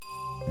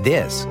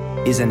This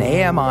is an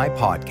AMI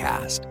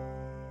podcast.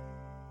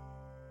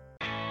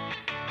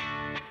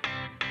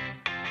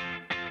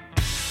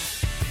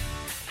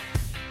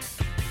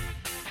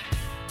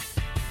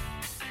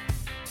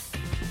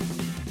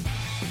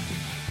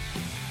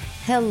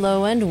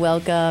 Hello and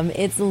welcome.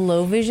 It's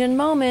Low Vision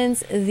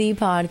Moments, the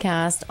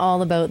podcast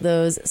all about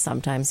those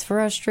sometimes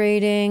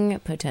frustrating,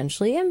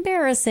 potentially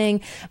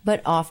embarrassing,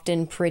 but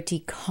often pretty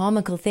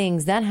comical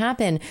things that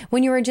happen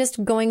when you are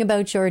just going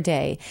about your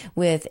day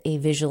with a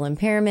visual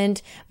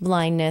impairment,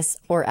 blindness,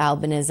 or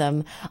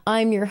albinism.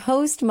 I'm your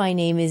host. My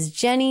name is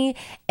Jenny,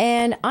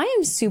 and I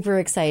am super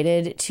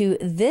excited to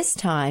this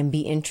time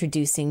be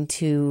introducing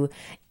to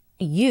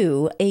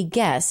you a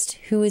guest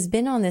who has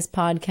been on this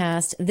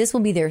podcast. This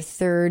will be their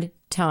third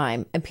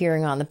time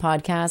appearing on the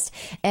podcast,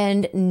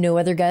 and no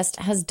other guest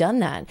has done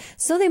that.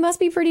 So they must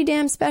be pretty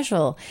damn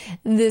special.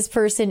 This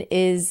person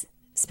is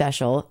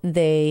special.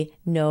 They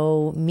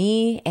know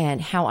me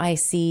and how I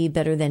see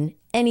better than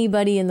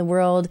anybody in the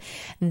world.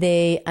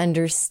 They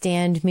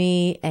understand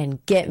me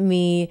and get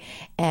me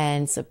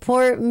and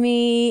support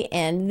me,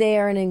 and they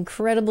are an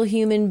incredible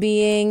human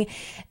being.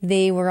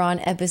 They were on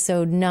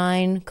episode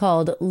 9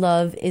 called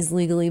Love is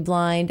Legally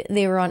Blind.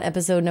 They were on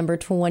episode number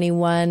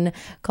 21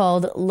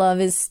 called Love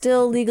is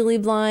Still Legally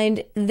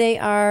Blind.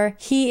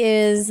 He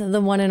is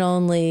the one and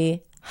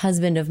only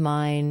husband of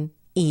mine,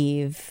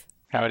 Eve.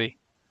 Howdy.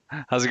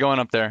 How's it going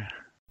up there?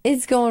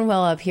 It's going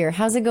well up here.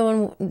 How's it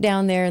going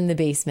down there in the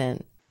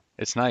basement?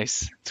 It's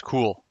nice. It's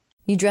cool.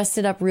 You dressed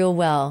it up real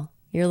well.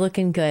 You're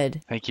looking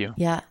good. Thank you.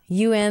 Yeah,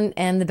 you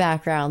and the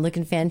background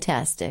looking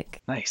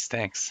fantastic. Nice,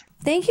 thanks.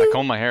 Thank you. I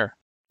combed my hair.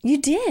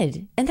 You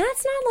did. And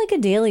that's not like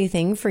a daily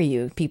thing for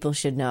you. People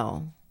should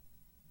know.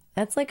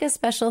 That's like a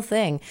special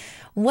thing.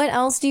 What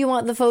else do you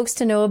want the folks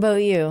to know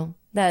about you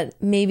that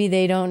maybe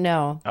they don't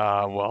know?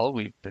 Well,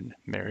 we've been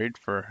married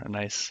for a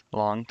nice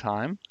long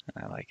time.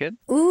 I like it.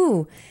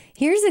 Ooh,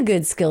 here's a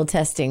good skill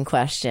testing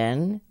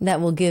question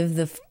that will give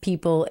the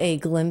people a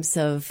glimpse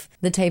of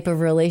the type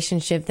of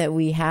relationship that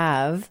we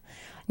have.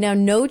 Now,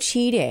 no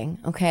cheating,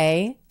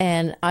 okay?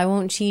 And I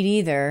won't cheat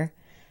either.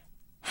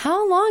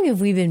 How long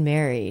have we been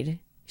married?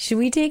 Should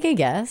we take a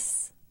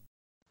guess?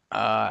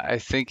 I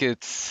think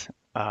it's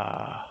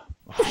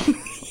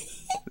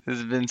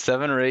it's been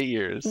 7 or 8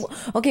 years.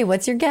 Okay,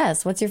 what's your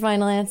guess? What's your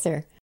final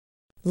answer?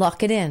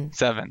 Lock it in.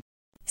 7.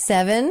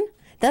 7?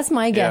 That's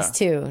my guess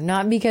too.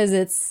 Not because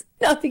it's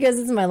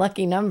my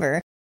lucky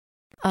number.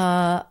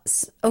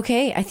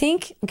 Okay,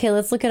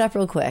 let's look it up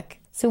real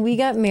quick. So we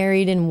got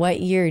married in what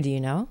year, do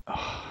you know?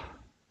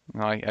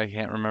 No, I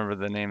can't remember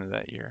the name of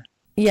that year.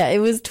 Yeah, it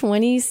was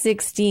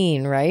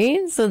 2016,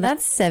 right? So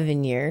that's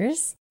 7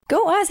 years.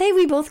 Go us. Hey,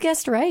 we both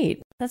guessed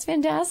right. That's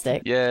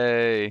fantastic.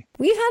 Yay.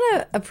 We've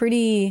had a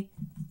pretty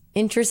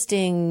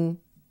interesting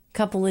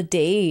couple of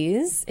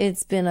days.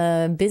 It's been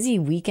a busy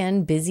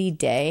weekend, busy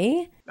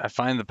day. I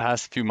find the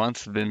past few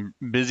months have been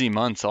busy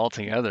months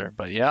altogether.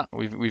 But yeah,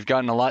 we've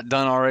gotten a lot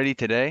done already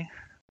today.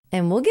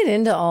 And we'll get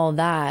into all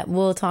that.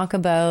 We'll talk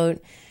about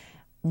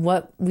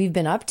what we've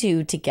been up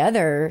to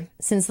together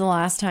since the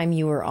last time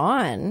you were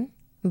on.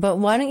 But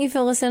why don't you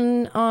fill us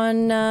in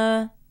on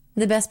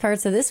the best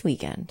parts of this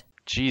weekend?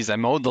 Geez, I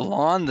mowed the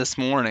lawn this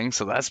morning,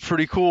 so that's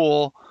pretty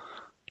cool.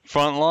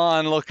 Front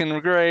lawn looking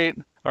great.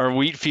 Our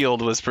wheat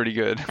field was pretty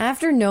good.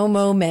 After no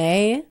mow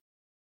May,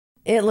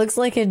 it looks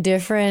like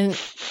the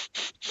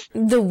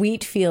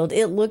wheat field.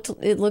 It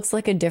looks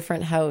like a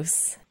different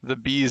house. The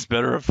bees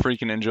better have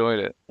freaking enjoyed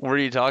it. Were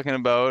you talking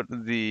about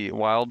the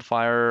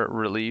wildfire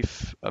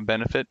relief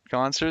benefit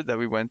concert that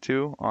we went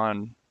to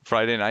on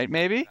Friday night,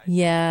 maybe?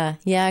 Yeah,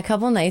 a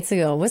couple nights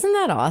ago. Wasn't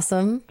that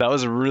awesome? That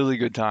was a really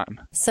good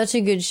time. Such a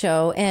good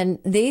show. And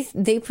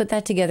they put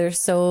that together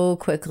so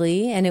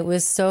quickly, and it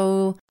was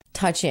so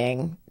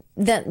touching.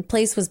 That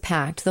place was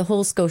packed. The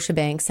whole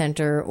Scotiabank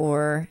Center,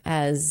 or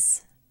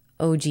as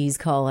OGs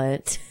call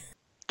it,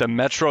 the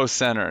Metro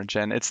Center,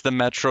 Jen. It's the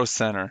Metro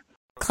Center.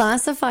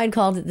 Classified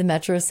called it the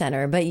Metro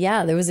Center. But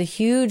yeah, there was a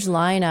huge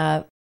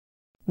lineup.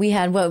 We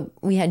had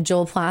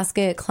Joel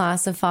Plaskett,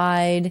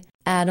 Classified,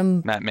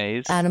 Matt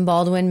Mays, Adam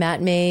Baldwin,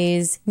 Matt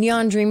Mays.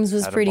 Neon Dreams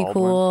was pretty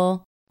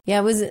cool. Yeah,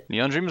 it was.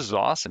 Neon Dreams was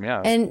awesome,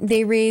 yeah. And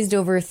they raised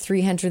over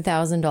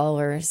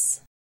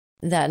 $300,000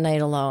 that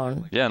night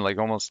alone. Yeah, and like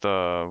almost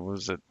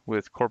was it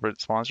with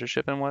corporate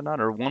sponsorship and whatnot,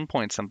 or 1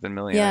 point something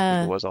million? Yeah. I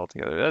think it was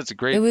altogether. That's a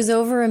great. It was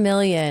over $1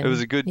 million. It was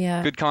a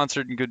good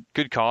concert and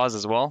good cause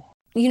as well.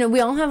 You know,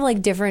 we all have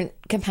like different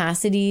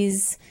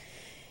capacities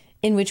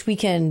in which we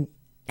can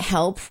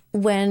help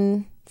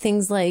when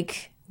things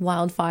like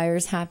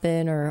wildfires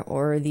happen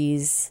or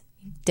these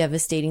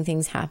devastating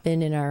things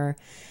happen in our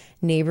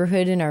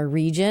neighborhood, in our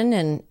region.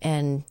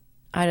 And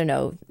I don't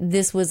know,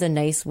 this was a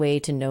nice way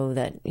to know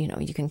that, you know,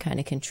 you can kind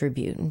of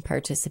contribute and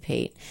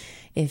participate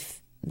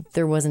if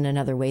there wasn't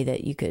another way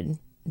that you could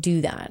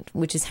do that,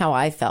 which is how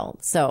I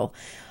felt. So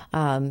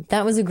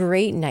that was a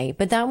great night.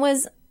 But that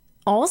was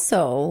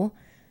also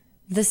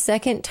the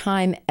second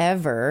time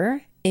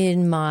ever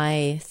in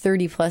my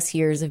 30 plus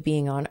years of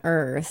being on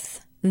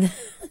Earth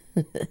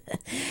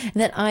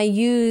that I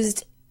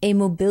used a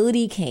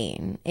mobility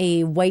cane,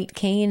 a white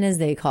cane as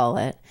they call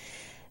it,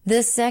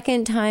 the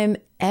second time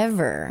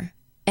ever.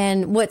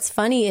 And what's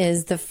funny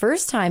is the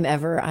first time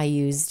ever I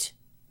used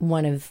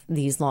one of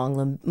these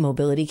long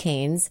mobility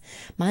canes,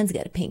 mine's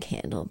got a pink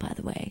handle, by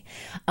the way,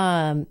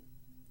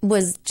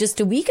 was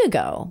just a week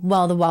ago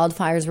while the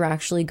wildfires were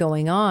actually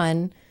going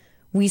on.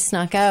 We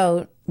snuck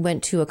out,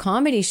 went to a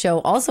comedy show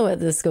also at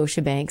the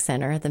Scotiabank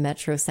Center, at the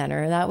Metro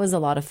Center. That was a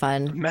lot of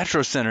fun.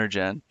 Metro Center,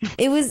 Jen.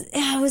 It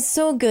was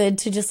so good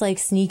to just like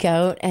sneak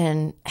out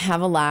and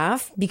have a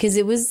laugh because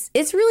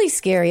it's really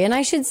scary. And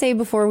I should say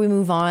before we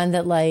move on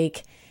that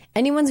like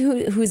anyone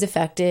who's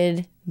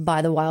affected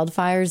by the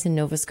wildfires in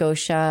Nova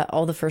Scotia,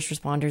 all the first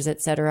responders,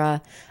 et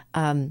cetera,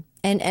 and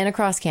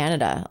across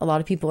Canada, a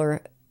lot of people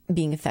are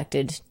being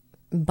affected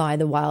by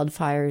the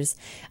wildfires.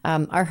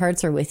 Our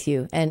hearts are with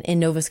you. And in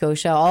Nova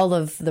Scotia, all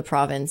of the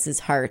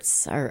province's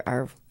hearts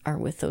are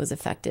with those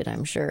affected,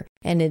 I'm sure.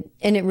 And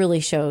it really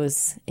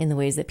shows in the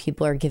ways that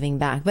people are giving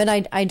back. But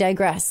I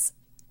digress.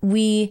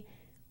 We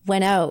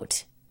went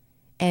out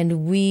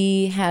and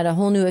we had a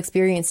whole new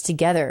experience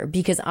together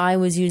because I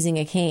was using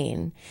a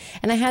cane.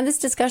 And I had this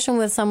discussion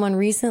with someone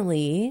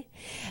recently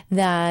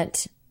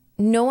that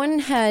no one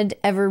had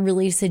ever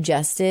really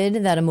suggested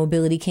that a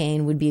mobility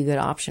cane would be a good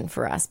option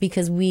for us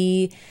because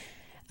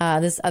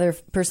this other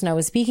person I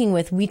was speaking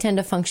with, we tend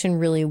to function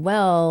really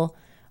well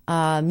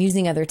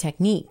using other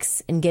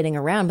techniques and getting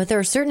around. But there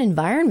are certain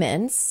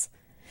environments,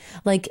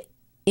 like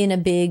in a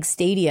big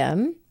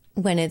stadium,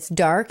 when it's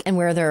dark and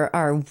where there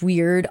are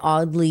weird,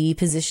 oddly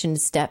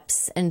positioned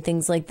steps and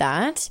things like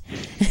that,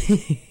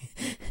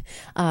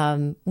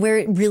 where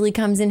it really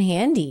comes in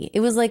handy. It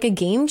was like a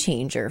game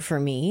changer for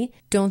me.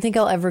 Don't think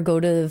I'll ever go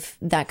to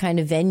that kind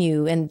of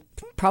venue, and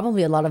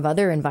probably a lot of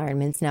other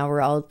environments now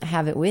where I'll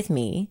have it with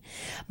me.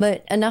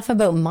 But enough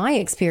about my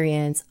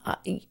experience.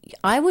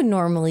 I would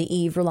normally,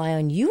 Eve, rely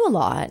on you a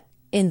lot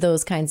in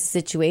those kinds of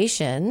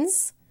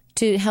situations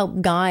to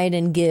help guide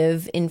and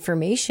give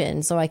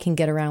information so I can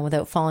get around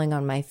without falling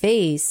on my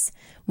face.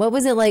 What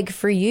was it like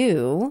for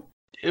you?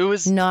 It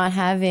was not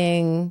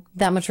having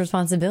that much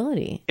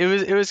responsibility.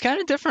 It was kind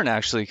of different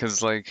actually,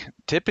 because like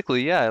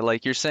typically, yeah,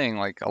 like you're saying,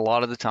 like a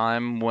lot of the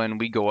time when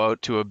we go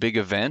out to a big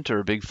event or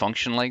a big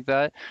function like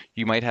that,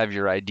 you might have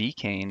your ID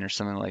cane or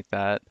something like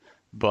that.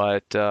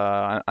 But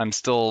I'm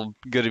still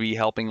going to be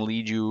helping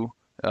lead you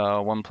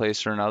one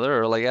place or another,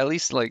 or like at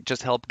least like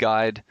just help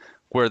guide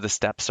where the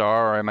steps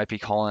are, or I might be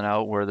calling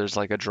out where there's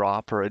like a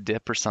drop or a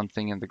dip or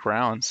something in the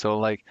ground. So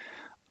like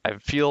I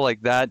feel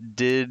like that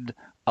did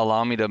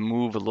allow me to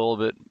move a little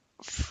bit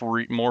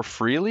more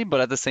freely, but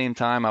at the same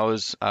time I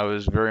was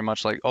very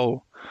much like,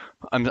 oh,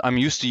 I'm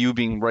used to you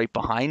being right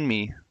behind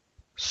me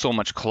so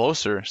much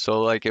closer.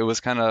 So like it was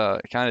kind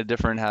of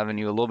different having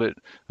you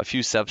a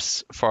few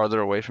steps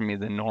farther away from me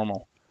than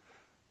normal.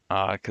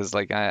 Because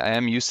like I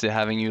am used to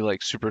having you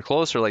like super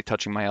close or like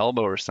touching my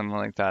elbow or something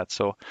like that.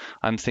 So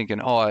I'm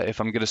thinking, oh, if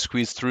I'm gonna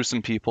squeeze through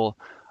some people,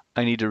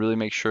 I need to really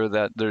make sure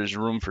that there's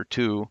room for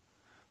two.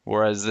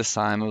 Whereas this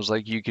time it was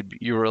like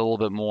you were a little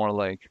bit more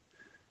like,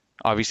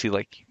 obviously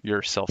like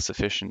you're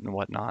self-sufficient and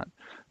whatnot,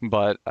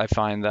 but I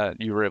find that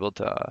you were able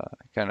to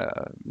kind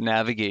of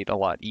navigate a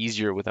lot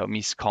easier without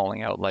me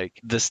calling out like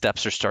the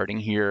steps are starting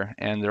here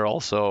and they're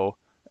also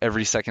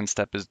every second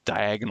step is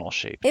diagonal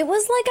shaped. It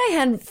was like I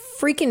had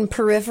freaking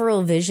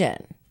peripheral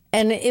vision,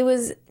 and it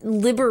was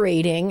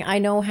liberating. I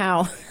know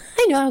how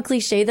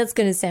cliche that's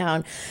going to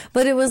sound,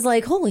 but it was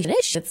like, holy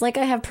shit, it's like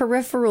I have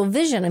peripheral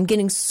vision. I'm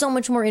getting so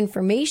much more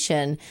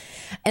information.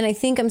 And I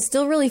think I'm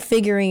still really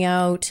figuring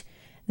out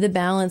the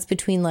balance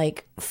between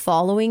like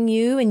following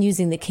you and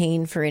using the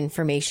cane for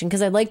information.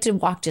 Cause I'd like to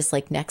walk just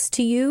like next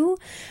to you,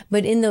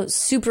 but in the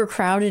super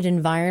crowded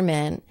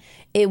environment,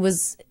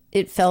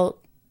 it felt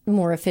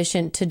more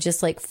efficient to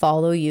just like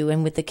follow you,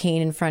 and with the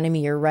cane in front of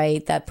me, you're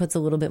right, that puts a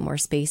little bit more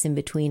space in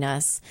between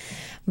us.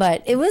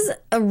 But it was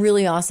a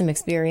really awesome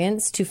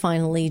experience to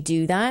finally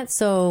do that.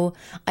 So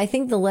I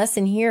think the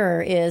lesson here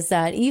is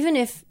that even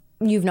if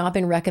you've not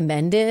been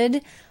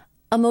recommended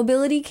a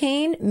mobility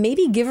cane,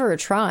 maybe give her a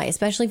try,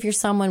 especially if you're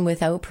someone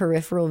without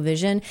peripheral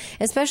vision,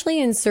 especially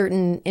in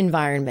certain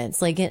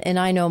environments. Like, and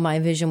I know my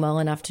vision well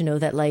enough to know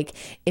that like,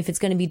 if it's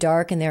going to be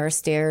dark and there are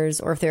stairs,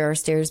 or if there are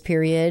stairs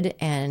period,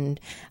 and,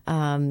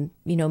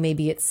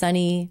 maybe it's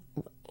sunny,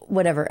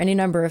 whatever, any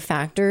number of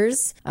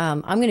factors,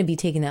 I'm going to be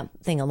taking that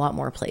thing a lot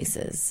more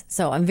places.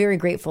 So I'm very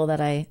grateful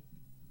that I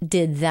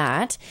did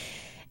that.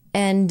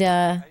 And,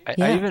 I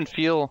even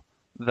feel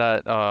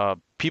that,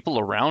 people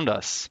around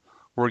us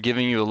we're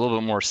giving you a little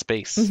bit more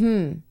space.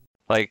 Mm-hmm.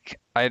 Like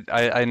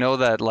I know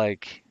that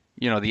like,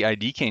 the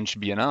ID cane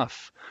should be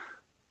enough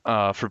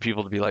for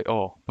people to be like,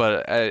 oh,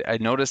 but I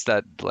noticed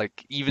that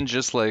like even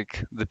just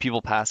like the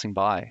people passing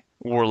by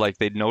were like,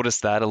 they'd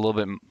noticed that a little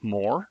bit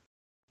more,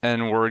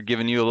 and we're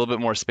giving you a little bit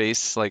more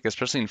space, like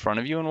especially in front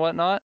of you and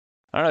whatnot.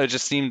 I don't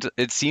know.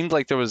 It seemed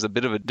like there was a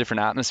bit of a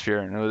different atmosphere,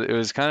 and it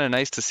was kind of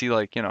nice to see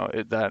like,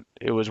 that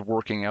it was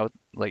working out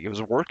like it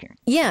was working.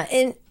 Yeah,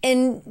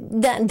 and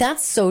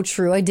that's so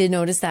true. I did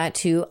notice that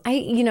too.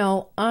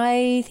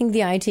 I think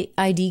the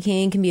ID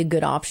cane can be a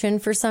good option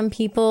for some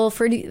people.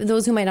 For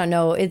those who might not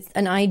know, it's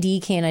an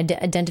ID cane,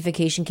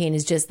 identification cane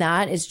is just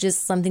that. It's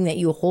just something that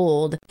you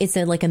hold. It's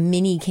like a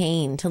mini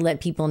cane to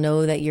let people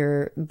know that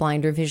you're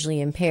blind or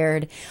visually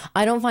impaired.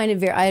 I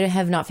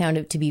have not found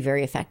it to be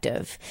very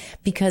effective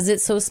because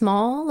it's so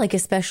small, like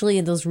especially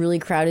in those really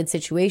crowded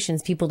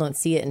situations, people don't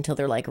see it until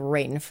they're like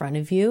right in front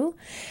of you.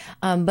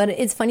 But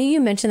it's funny you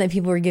mentioned that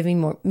people were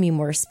giving me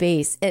more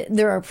space.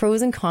 There are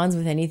pros and cons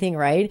with anything,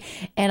 right?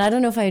 And I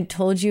don't know if I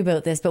told you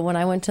about this, but when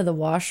I went to the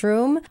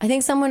washroom, I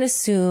think someone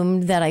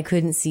assumed that I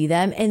couldn't see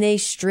them and they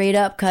straight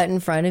up cut in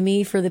front of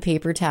me for the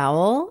paper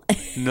towel.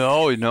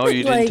 No,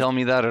 you didn't tell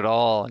me that at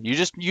all.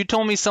 You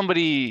told me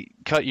somebody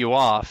cut you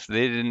off.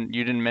 You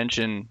didn't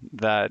mention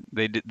that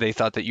they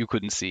thought that you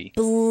couldn't see.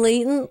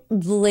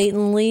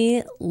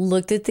 Blatantly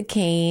looked at the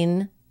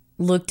cane,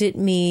 looked at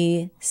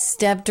me,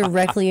 stepped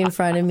directly in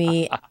front of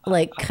me,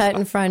 like cut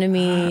in front of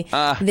me.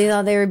 They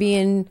thought they were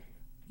being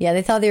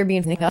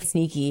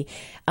sneaky.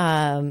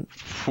 I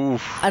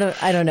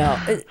don't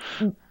know.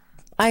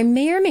 I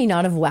may or may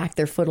not have whacked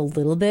their foot a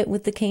little bit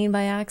with the cane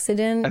by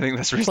accident. I think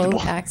that's reasonable.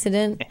 Quote,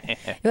 accident.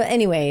 But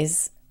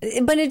anyways,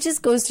 but it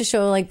just goes to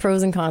show like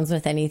pros and cons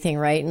with anything,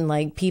 right? And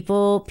like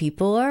people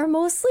are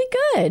mostly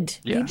good.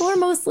 Yes. People are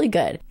mostly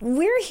good.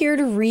 We're here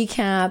to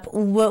recap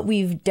what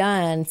we've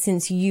done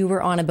since you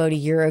were on about a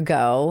year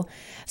ago.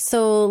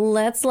 So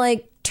let's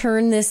like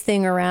turn this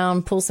thing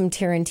around, pull some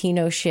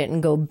Tarantino shit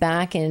and go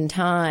back in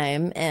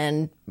time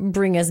and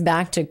bring us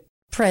back to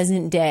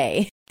present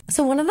day.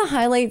 So one of the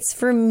highlights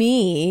for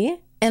me,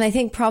 and I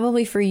think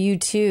probably for you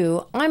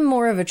too, I'm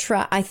more of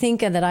I think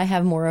that I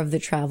have more of the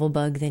travel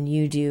bug than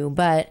you do.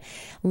 But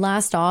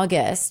last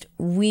August,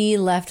 we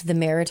left the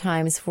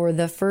Maritimes for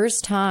the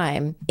first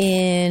time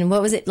in,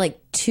 what was it, like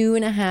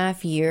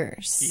 2.5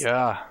 years?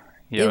 Yeah.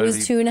 It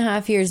was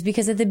 2.5 years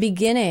because at the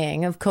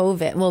beginning of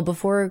COVID, well,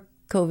 before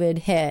COVID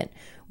hit,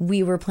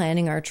 we were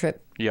planning our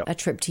trip, a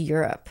trip to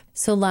Europe.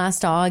 So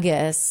last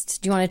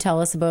August, do you want to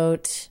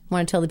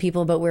tell the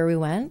people about where we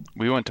went?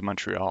 We went to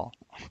Montreal.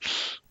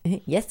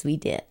 Yes, we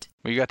did.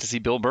 We got to see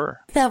Bill Burr.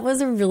 That was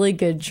a really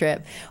good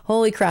trip.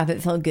 Holy crap,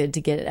 it felt good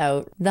to get it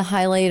out. The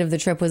highlight of the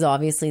trip was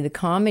obviously the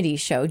comedy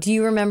show. Do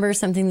you remember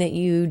something that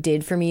you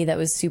did for me that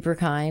was super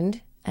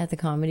kind at the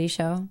comedy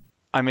show?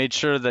 I made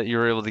sure that you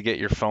were able to get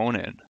your phone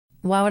in.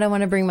 Why would I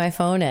want to bring my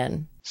phone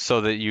in?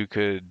 So that you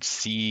could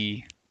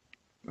see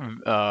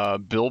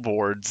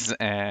billboards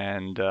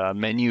and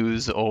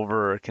menus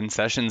over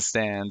concession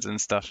stands and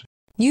stuff.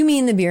 You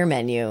mean the beer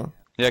menu?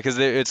 Yeah, because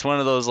it's one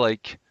of those,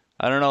 like,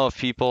 I don't know if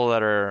people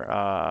that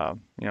are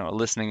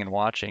listening and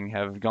watching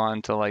have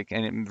gone to like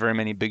very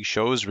many big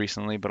shows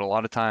recently, but a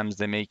lot of times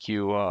they make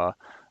you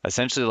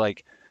essentially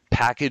like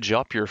package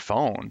up your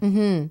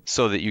phone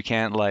so that you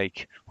can't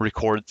like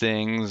record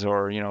things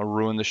or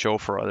ruin the show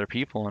for other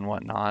people and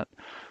whatnot.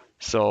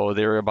 So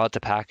they were about to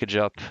package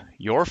up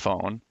your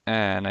phone,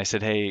 and I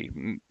said, hey,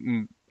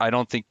 I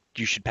don't think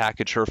you should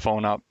package her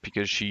phone up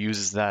because she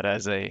uses that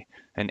as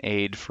an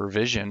aid for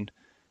vision.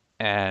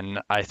 And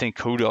I think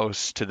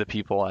kudos to the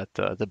people at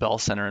the Bell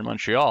Center in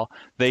Montreal.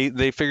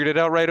 They figured it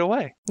out right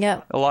away. Yeah.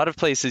 A lot of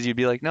places you'd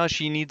be like, no,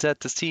 she needs that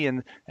to see.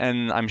 And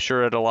I'm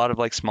sure at a lot of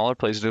like smaller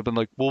places they've been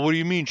like, well, what do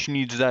you mean she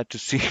needs that to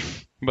see?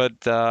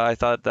 But I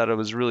thought that it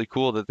was really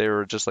cool that they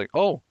were just like,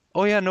 oh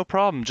yeah, no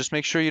problem. Just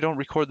make sure you don't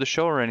record the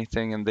show or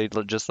anything, and they'd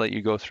just let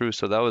you go through.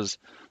 So that was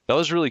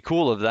really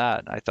cool of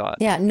that, I thought.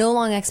 Yeah, no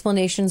long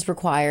explanations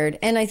required.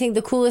 And I think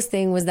the coolest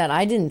thing was that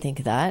I didn't think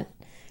of that.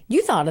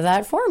 You thought of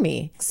that for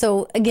me.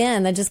 So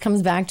again, that just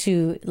comes back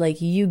to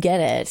like, you get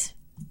it.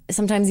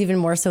 Sometimes even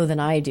more so than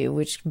I do,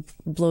 which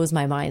blows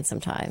my mind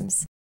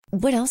sometimes.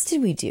 What else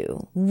did we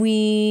do?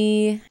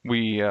 We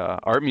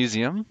art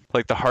museum,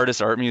 like the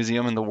hardest art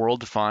museum in the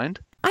world to find.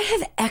 I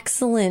have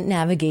excellent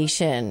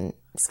navigation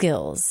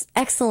skills.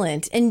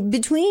 Excellent. And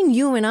between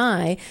you and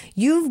I,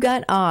 you've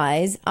got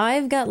eyes.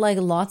 I've got like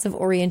lots of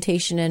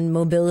orientation and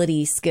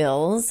mobility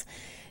skills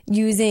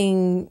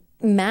using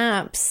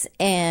maps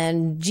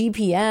and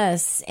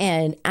GPS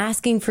and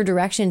asking for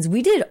directions.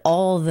 We did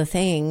all the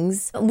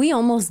things. We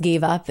almost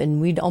gave up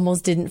and we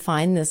almost didn't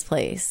find this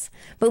place,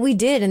 but we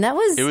did. And that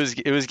was,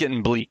 it was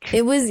getting bleak.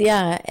 It was,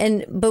 yeah.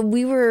 But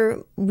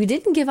we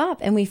didn't give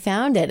up and we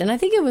found it. And I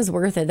think it was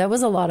worth it. That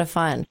was a lot of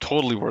fun.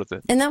 Totally worth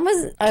it. And that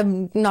was,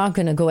 I'm not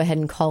going to go ahead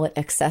and call it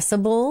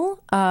accessible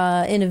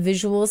in a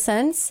visual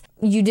sense.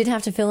 You did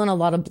have to fill in a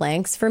lot of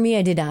blanks for me.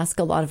 I did ask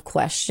a lot of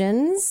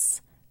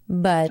questions.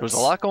 But there was a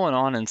lot going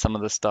on in some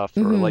of the stuff.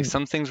 Or like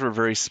some things were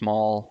very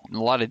small, a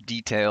lot of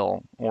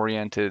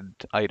detail-oriented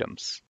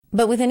items.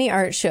 But with any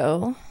art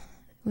show,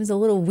 it was a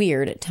little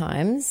weird at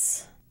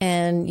times.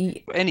 And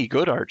any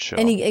good art show.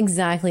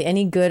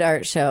 Any good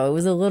art show. It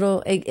was a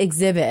little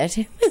exhibit.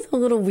 It was a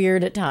little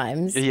weird at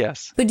times.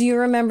 Yes. But do you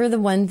remember the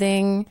one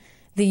thing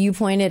that you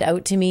pointed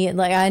out to me?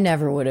 Like, I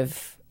never would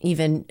have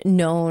even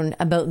known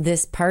about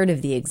this part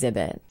of the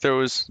exhibit. There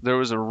was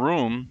a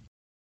room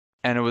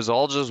and it was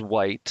all just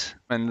white.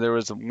 And there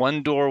was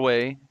one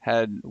doorway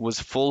was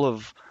full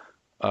of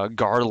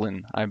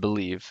garland, I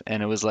believe,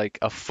 and it was like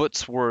a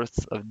foot's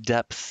worth of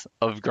depth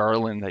of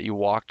garland that you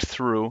walked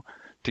through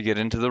to get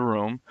into the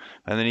room.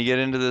 And then you get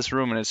into this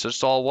room and it's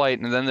just all white,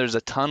 and then there's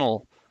a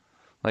tunnel,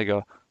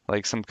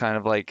 like some kind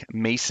of like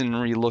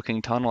masonry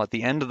looking tunnel at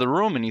the end of the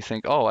room, and you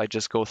think, oh, I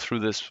just go through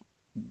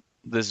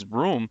this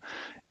room,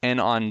 and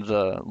on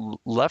the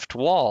left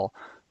wall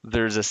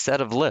there's a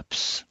set of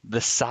lips the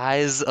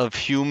size of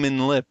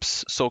human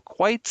lips, so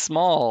quite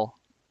small,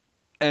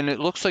 and it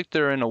looks like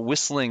they're in a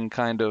whistling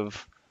kind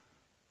of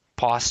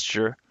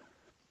posture.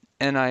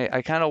 And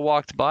I kind of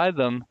walked by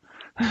them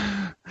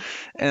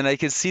and I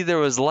could see there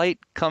was light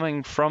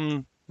coming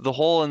from the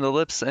hole in the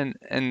lips,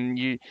 and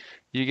you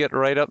get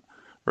right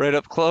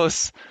up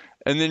close,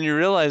 and then you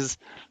realize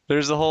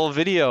there's a whole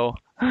video.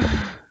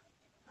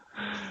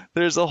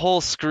 There's a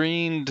whole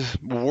screened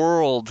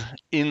world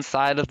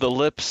inside of the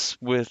lips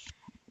with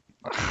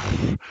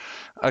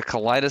a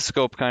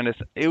kaleidoscope kind of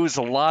it was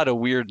a lot of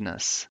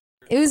weirdness.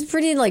 It was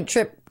pretty like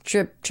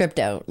tripped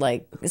out,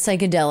 like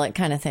psychedelic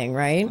kind of thing,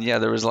 right? Yeah,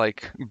 there was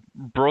like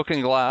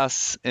broken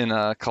glass in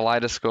a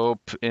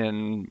kaleidoscope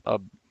in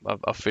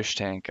a fish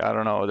tank. I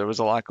don't know. There was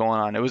a lot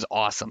going on. It was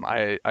awesome.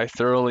 I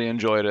thoroughly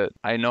enjoyed it.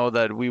 I know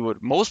that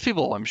most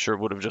people, I'm sure,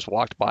 would have just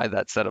walked by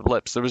that set of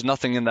lips. There was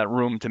nothing in that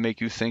room to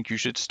make you think you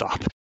should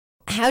stop.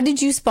 How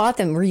did you spot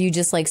them? Were you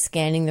just like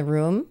scanning the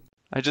room?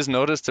 I just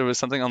noticed there was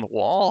something on the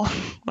wall.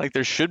 Like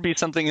there should be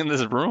something in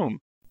this room.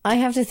 I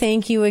have to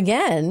thank you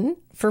again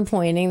for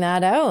pointing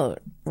that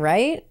out,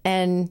 right?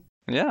 And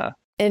yeah,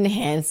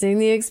 enhancing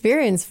the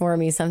experience for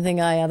me, something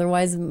I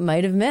otherwise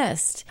might have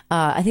missed.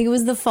 I think it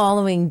was the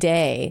following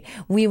day.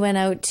 We went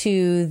out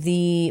to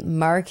the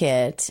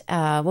market.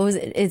 What was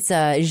it? It's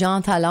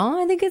Jean Talon,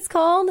 I think it's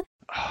called.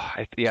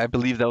 I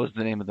believe that was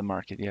the name of the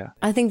market, yeah.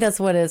 I think that's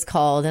what it's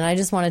called. And I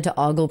just wanted to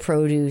ogle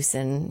produce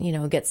and,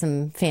 get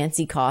some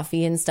fancy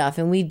coffee and stuff.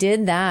 And we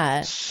did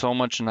that. So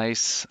much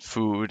nice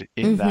food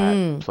in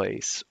that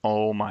place.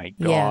 Oh my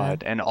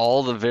God. Yeah. And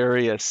all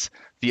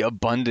the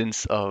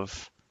abundance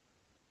of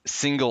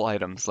single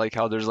items, like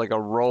how there's like a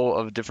row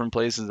of different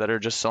places that are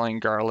just selling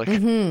garlic.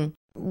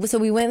 So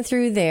we went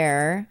through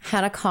there,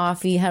 had a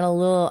coffee,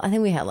 I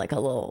think we had like a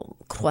little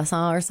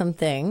croissant or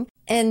something.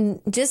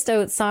 And just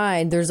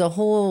outside, there's a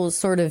whole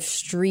sort of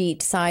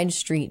side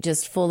street,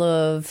 just full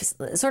of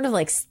sort of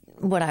like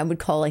what I would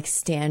call like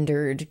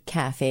standard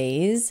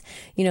cafes.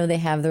 They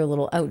have their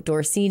little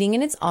outdoor seating,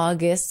 and it's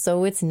August,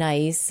 so it's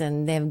nice,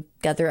 and they've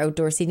got their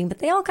outdoor seating, but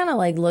they all kind of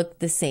like look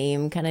the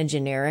same, kind of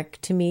generic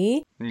to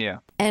me. Yeah.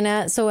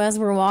 And so as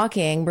we're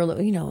walking, we're,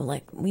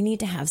 like, we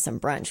need to have some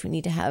brunch. We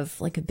need to have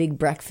like a big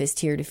breakfast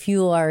here to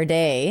fuel our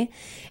day.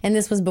 And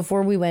this was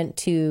before we went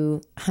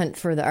to hunt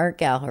for the art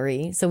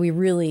gallery. So we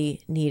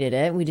really needed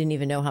it. We didn't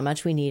even know how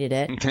much we needed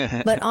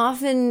it. But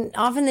off in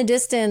the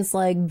distance,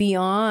 like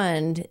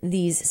beyond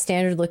these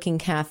standard looking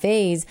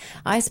cafes,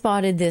 I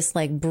spotted this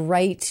like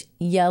bright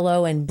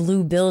yellow and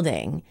blue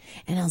building.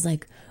 And I was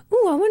like,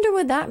 ooh, I wonder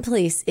what that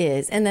place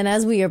is. And then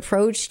as we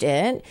approached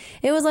it,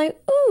 it was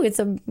like, ooh, it's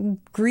a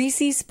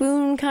greasy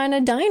spoon kind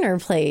of diner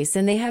place.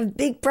 And they have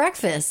big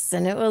breakfasts.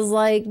 And it was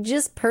like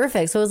just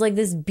perfect. So it was like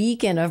this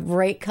beacon of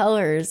bright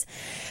colors.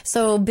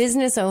 So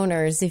business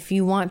owners, if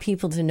you want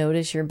people to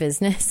notice your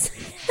business,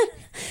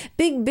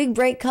 big,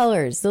 bright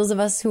colors. Those of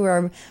us who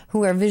are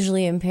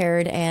visually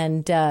impaired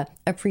and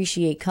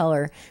appreciate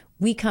color,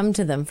 we come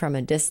to them from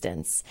a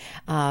distance.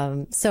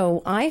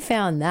 So I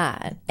found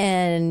that.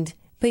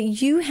 But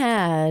you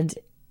had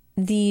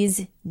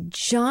these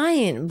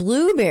giant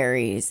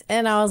blueberries,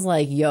 and I was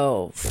like,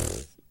 yo,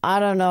 I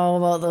don't know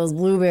about those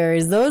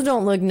blueberries. Those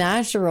don't look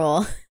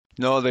natural.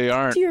 No, they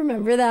aren't. Do you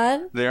remember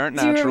that? They aren't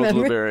natural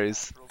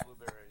blueberries.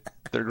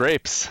 They're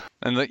grapes.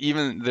 And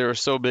they were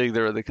so big,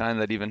 they were the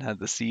kind that even had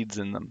the seeds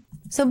in them.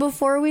 So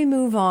before we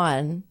move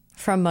on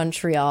from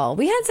Montreal,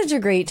 we had such a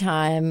great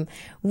time.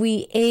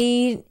 We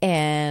ate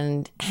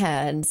and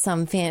had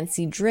some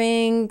fancy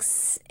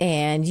drinks,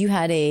 and you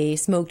had a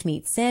smoked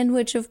meat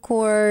sandwich, of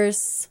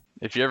course.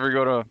 If you ever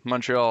go to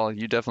Montreal,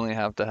 you definitely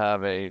have to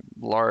have a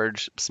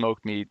large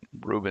smoked meat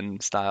Reuben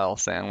style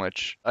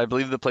sandwich. I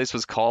believe the place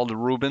was called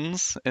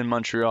Reuben's in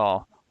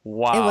Montreal.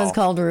 Wow. It was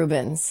called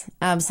Reuben's.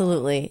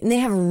 Absolutely. And they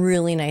have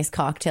really nice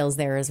cocktails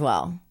there as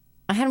well.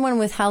 I had one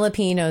with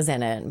jalapenos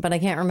in it, but I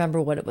can't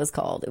remember what it was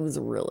called. It was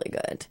really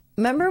good.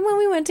 Remember when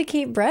we went to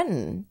Cape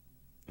Breton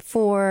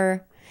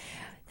that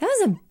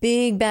was a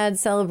big, bad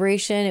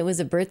celebration. It was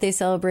a birthday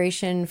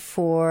celebration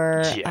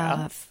for,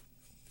 I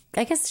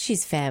guess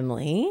she's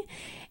family.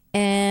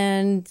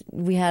 And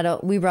we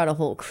brought a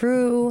whole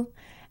crew,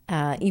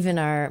 even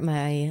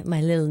my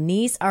little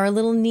niece, our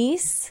little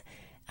niece.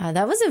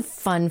 That was a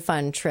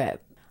fun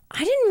trip. I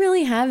didn't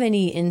really have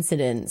any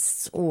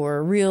incidents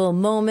or real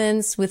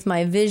moments with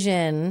my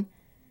vision,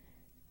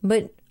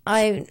 but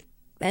at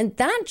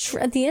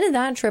the end of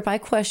that trip, I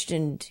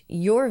questioned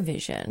your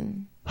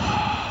vision.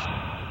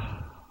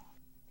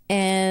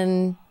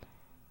 And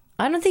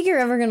I don't think you're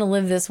ever going to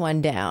live this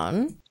one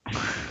down.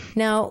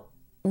 Now,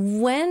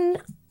 when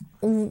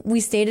we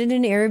stayed at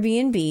an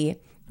Airbnb.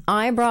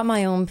 I brought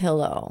my own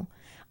pillow.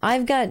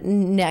 I've got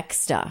neck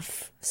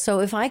stuff. So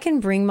if I can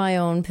bring my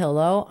own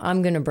pillow,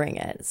 I'm going to bring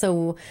it.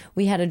 So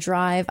we had a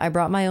drive. I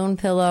brought my own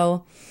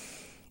pillow.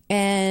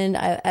 And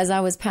as I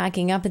was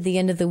packing up at the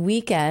end of the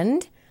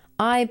weekend,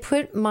 I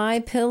put my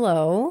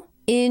pillow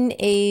in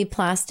a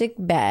plastic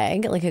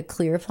bag, like a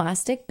clear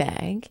plastic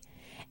bag.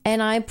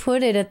 And I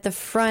put it at the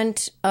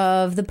front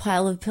of the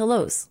pile of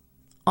pillows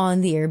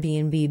on the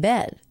Airbnb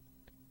bed.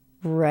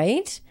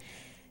 Right?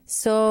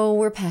 So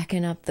we're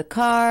packing up the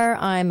car.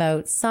 I'm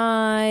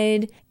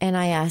outside and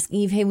I ask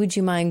Eve, hey, would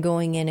you mind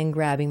going in and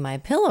grabbing my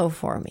pillow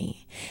for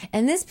me?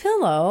 And this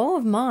pillow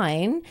of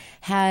mine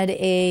had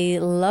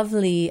a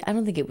lovely, I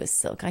don't think it was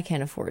silk. I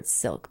can't afford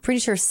silk. Pretty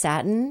sure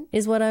satin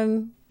is what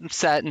I'm...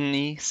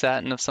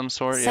 Satin of some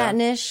sort,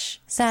 Satinish.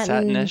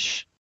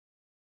 Satinish.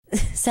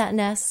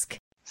 Satinesque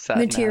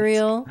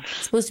material.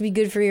 Supposed to be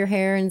good for your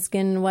hair and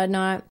skin and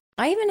whatnot.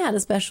 I even had a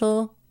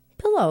special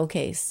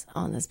pillowcase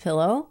on this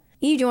pillow.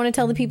 Eve, do you want to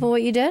tell the people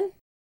what you did?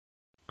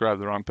 Grab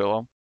the wrong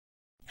pillow.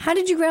 How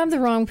did you grab the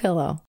wrong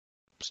pillow?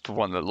 Just the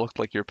one that looked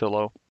like your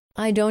pillow.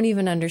 I don't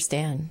even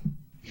understand.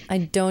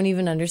 And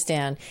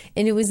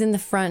it was in the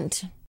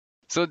front.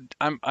 So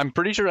I'm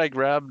pretty sure I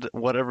grabbed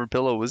whatever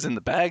pillow was in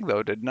the bag,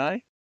 though, didn't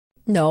I?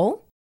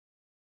 No.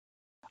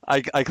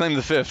 I claim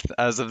the fifth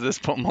as of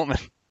this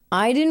moment.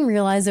 I didn't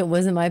realize it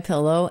wasn't my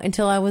pillow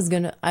until I was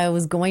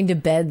going to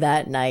bed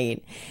that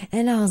night.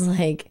 And I was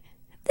like,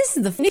 this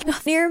is the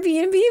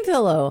Airbnb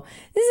pillow.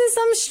 This is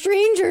some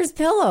stranger's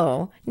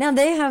pillow. Now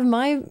they have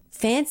my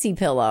fancy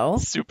pillow.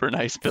 Super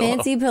nice pillow.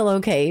 Fancy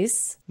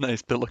pillowcase.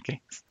 Nice pillowcase.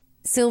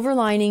 Silver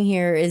lining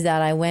here is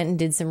that I went and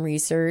did some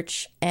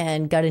research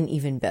and got an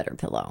even better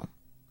pillow.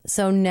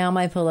 So now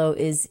my pillow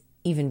is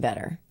even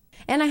better.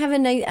 And I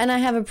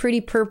have a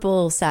pretty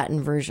purple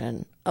satin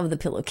version of the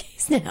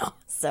pillowcase now.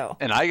 So.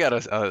 And I got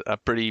a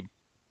pretty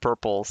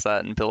purple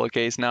satin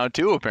pillowcase now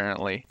too,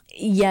 apparently.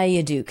 Yeah,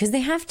 you do, because they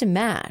have to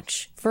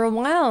match. For a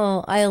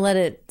while, I let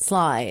it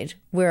slide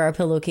where our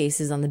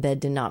pillowcases on the bed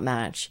did not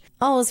match.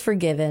 All was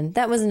forgiven.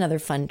 That was another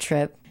fun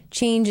trip.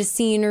 Change of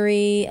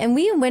scenery. And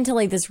we went to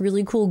like this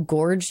really cool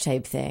gorge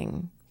type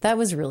thing. That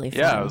was really fun.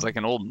 Yeah, it was like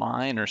an old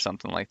mine or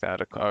something like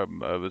that. It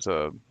was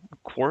a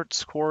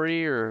quartz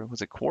quarry, or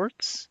was it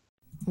quartz?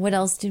 What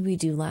else did we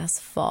do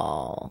last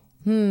fall?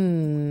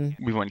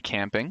 We went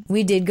camping.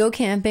 We did go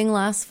camping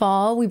last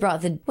fall. We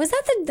brought that was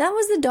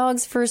the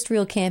dog's first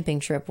real camping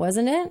trip,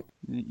 wasn't it?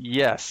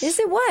 Yes. Yes,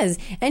 it was.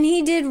 And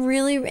he did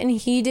really,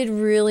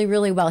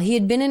 really well. He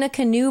had been in a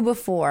canoe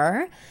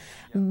before,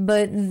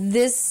 but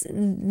this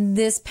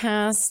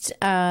past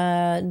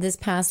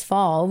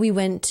fall, we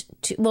went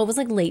to, well, it was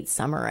like late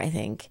summer, I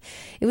think.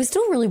 It was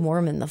still really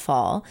warm in the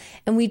fall.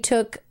 And we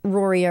took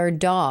Rory, our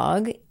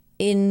dog,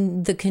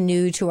 in the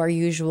canoe to our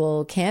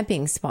usual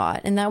camping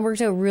spot. And that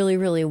worked out really,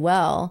 really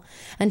well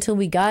until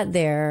we got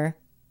there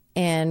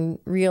and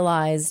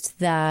realized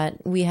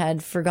that we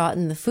had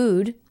forgotten the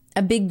food,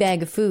 a big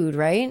bag of food,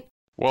 right?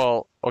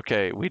 Well,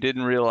 okay, we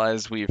didn't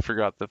realize we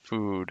forgot the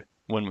food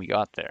when we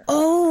got there.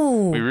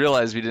 Oh. We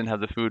realized we didn't have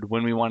the food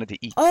when we wanted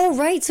to eat. Oh,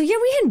 right. So yeah,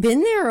 we had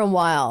been there a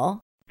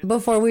while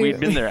before we'd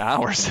been there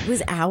hours. It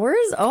was hours?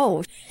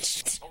 Oh.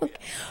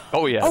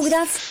 Oh, yes.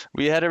 Oh,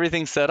 we had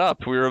everything set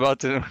up. We were about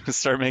to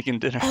start making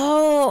dinner.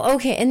 Oh,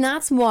 okay. And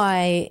that's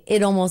why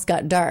it almost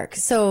got dark.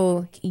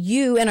 So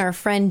you and our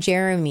friend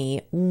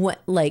Jeremy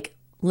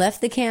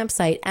left the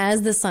campsite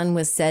as the sun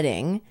was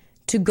setting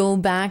to go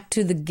back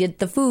to get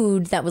the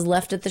food that was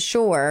left at the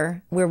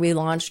shore where we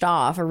launched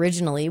off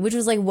originally, which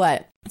was like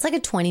what? It's like a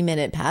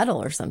 20-minute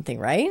paddle or something,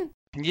 right?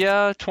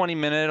 Yeah,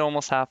 20-minute,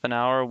 almost half an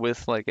hour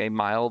with like a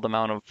mild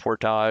amount of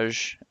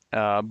portage.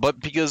 But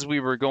because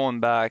we were going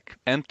back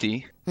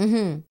empty,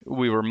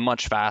 we were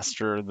much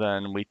faster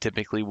than we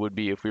typically would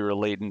be if we were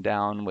laden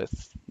down with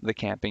the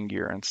camping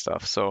gear and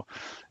stuff. So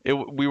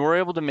we were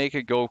able to make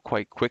it go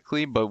quite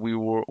quickly, but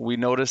we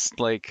noticed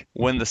like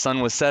when the sun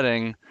was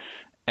setting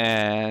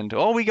and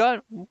we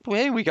got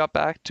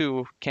back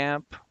to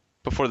camp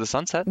before the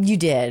sunset. You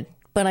did.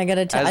 But I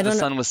gotta tell, as the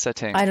sun was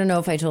setting. I don't know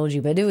if I told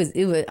you, but it was.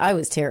 I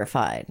was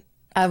terrified.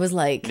 I was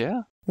like,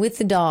 with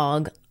the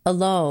dog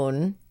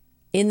alone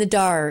in the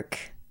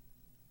dark,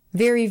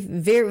 very,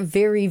 very,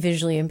 very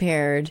visually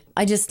impaired.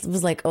 I just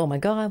was like, oh my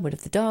God, what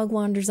if the dog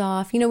wanders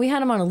off? We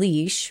had him on a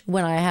leash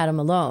when I had him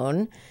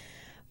alone,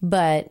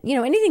 but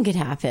anything could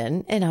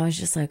happen. And I was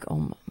just like, oh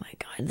my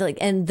God,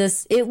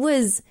 it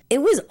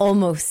was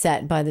almost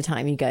set by the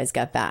time you guys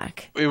got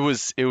back. It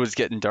was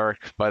getting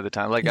dark by the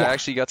time. I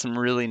actually got some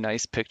really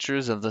nice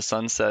pictures of the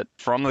sunset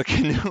from the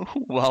canoe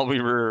while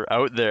we were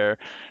out there,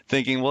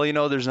 thinking,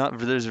 well,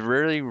 there's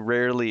very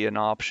rarely an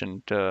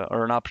option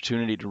or an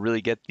opportunity to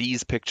really get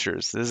these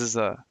pictures. This is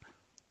a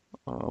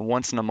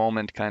once in a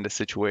moment kind of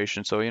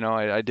situation. So,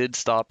 I did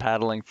stop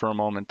paddling for a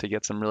moment to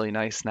get some really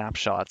nice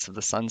snapshots of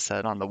the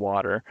sunset on the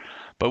water.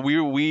 But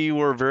we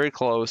were very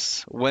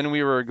close when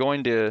we were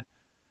going to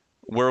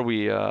where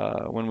we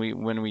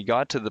when we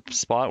got to the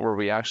spot where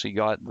we actually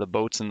got the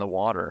boats in the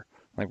water.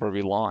 like where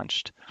we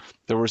launched,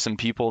 there were some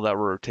people that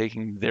were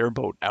taking their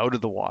boat out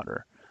of the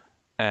water.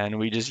 And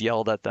we just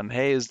yelled at them,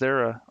 hey, is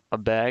there a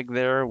bag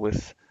there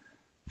with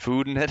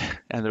food in it?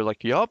 And they're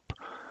like, yup.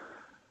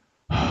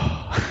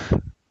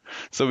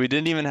 So we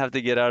didn't even have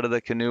to get out of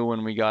the canoe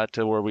when we got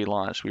to where we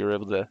launched. We were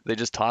able to, they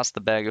just tossed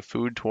the bag of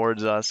food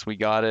towards us. We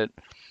got it.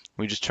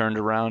 We just turned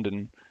around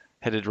and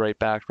headed right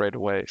back right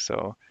away.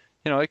 So,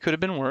 it could have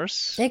been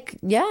worse.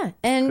 Yeah.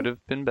 And could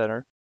have been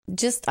better.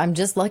 I'm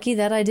just lucky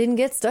that I didn't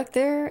get stuck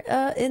there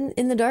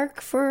in the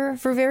dark for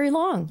very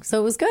long. So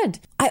it was good.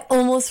 I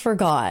almost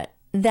forgot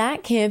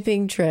that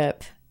camping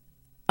trip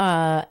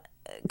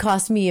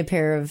cost me a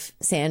pair of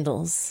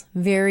sandals.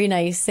 Very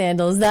nice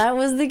sandals. That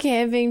was the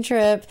camping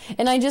trip.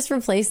 And I just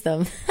replaced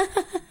them.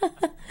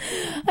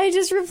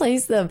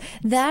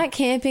 That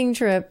camping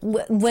trip,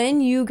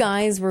 when you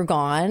guys were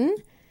gone,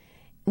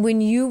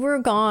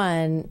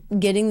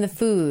 getting the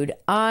food,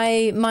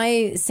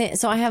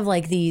 so I have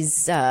like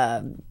these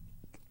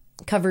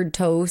covered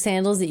toe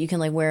sandals that you can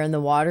like wear in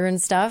the water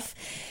and stuff.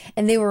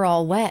 And they were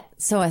all wet.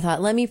 So I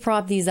thought, let me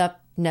prop these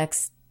up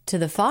next to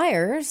the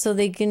fire so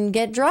they can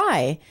get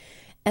dry.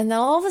 And then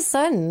all of a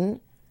sudden,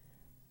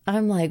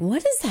 I'm like,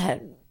 what is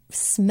that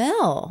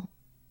smell?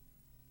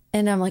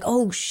 And I'm like,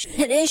 oh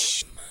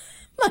shit,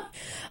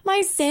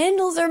 my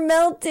sandals are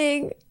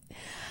melting.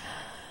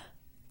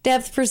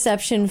 Depth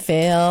perception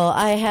fail.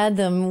 I had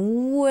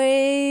them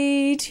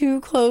way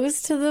too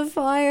close to the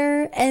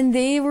fire, and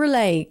they were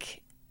like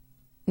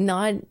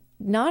not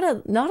a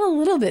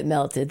little bit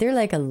melted. They're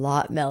like a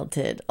lot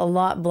melted, a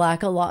lot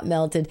black, a lot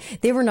melted.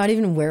 They were not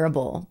even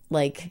wearable.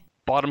 Like,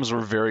 bottoms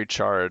were very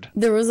charred.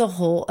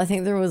 I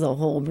think there was a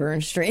hole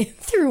burned straight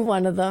through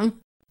one of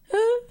them.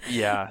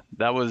 Yeah,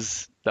 that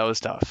was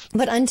tough.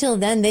 But until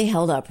then, they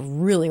held up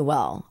really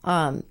well.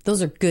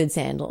 Those are good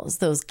sandals.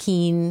 Those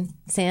Keen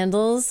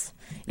sandals.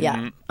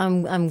 Yeah,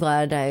 I'm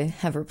glad I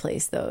have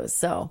replaced those.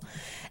 So,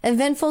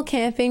 eventful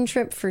camping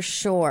trip for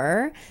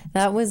sure.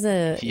 That was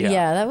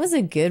that was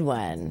a good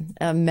one,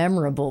 a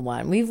memorable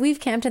one. We've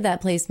camped at that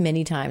place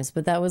many times,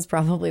 but that was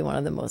probably one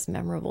of the most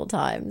memorable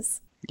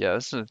times. Yeah,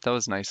 that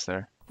was nice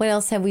there. What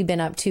else have we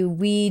been up to?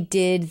 We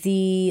did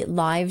the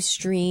live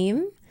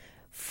stream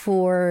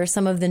for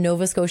some of the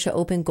Nova Scotia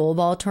Open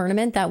Goalball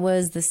tournament. That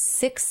was the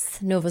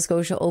 6th Nova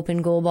Scotia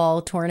Open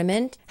Goalball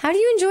tournament. How do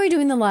you enjoy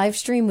doing the live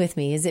stream with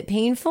me? Is it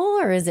painful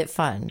or is it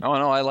fun? Oh,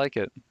 no, I like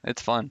it.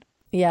 It's fun.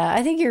 Yeah,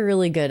 I think you're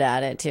really good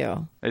at it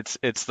too.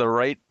 It's the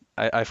right,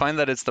 I find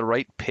that it's the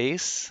right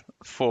pace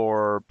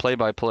for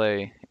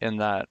play-by-play in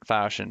that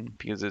fashion,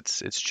 because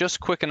it's just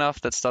quick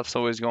enough that stuff's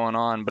always going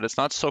on, but it's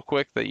not so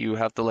quick that you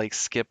have to like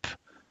skip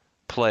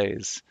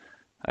plays.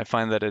 I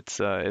find that it's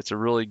a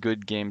really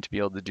good game to be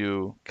able to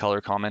do color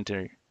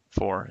commentary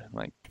for.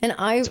 And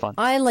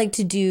I like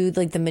to do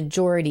like the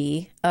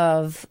majority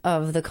of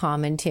the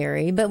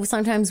commentary, but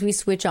sometimes we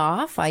switch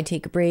off. I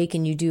take a break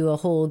and you do a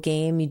whole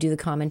game, you do the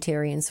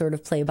commentary and sort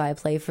of play by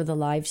play for the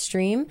live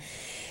stream.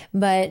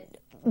 But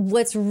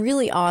what's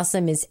really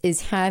awesome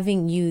is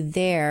having you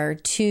there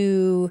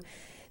to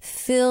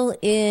fill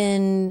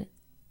in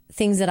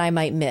things that I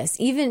might miss.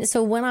 Even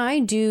so, when I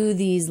do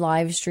these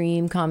live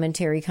stream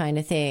commentary kind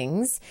of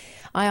things,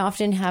 I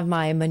often have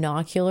my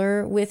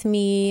monocular with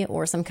me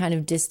or some kind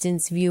of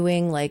distance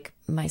viewing, like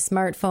my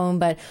smartphone.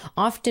 But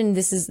often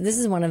this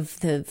is one of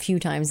the few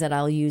times that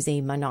I'll use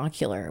a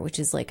monocular, which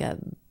is like a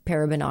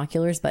pair of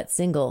binoculars, but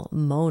single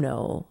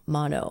mono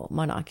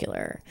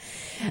monocular.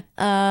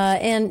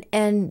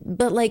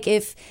 But like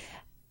if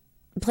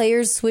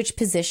players switch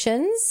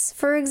positions,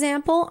 for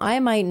example, I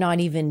might not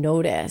even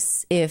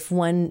notice if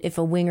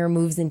a winger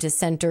moves into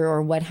center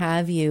or what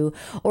have you,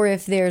 or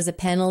if there's a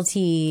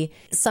penalty.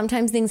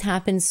 Sometimes things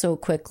happen so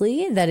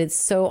quickly that it's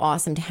so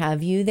awesome to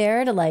have you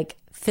there to like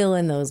fill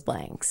in those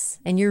blanks.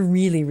 And you're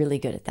really, really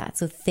good at that.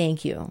 So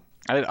thank you.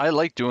 I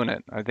like doing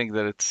it. I think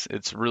that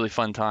it's a really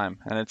fun time.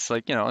 And it's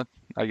like, I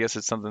guess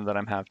it's something that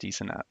I'm half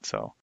decent at.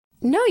 So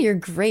no, you're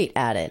great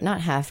at it,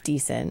 not half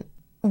decent.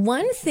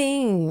 One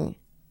thing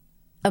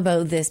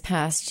about this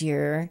past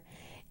year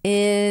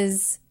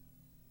is,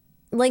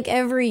 like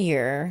every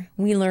year,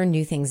 we learn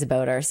new things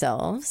about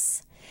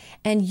ourselves.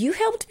 And you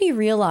helped me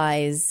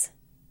realize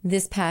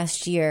this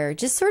past year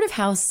just sort of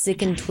how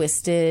sick and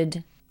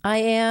twisted I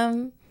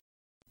am.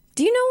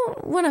 Do you know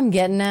what I'm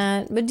getting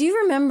at? But do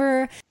you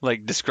remember,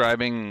 like,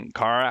 describing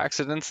car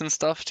accidents and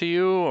stuff to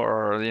you,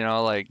 or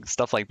like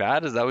stuff like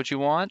that? Is that what you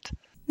want?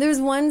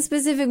 There's one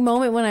specific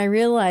moment when I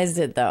realized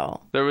it,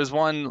 though. There was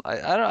one.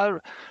 I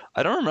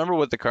don't remember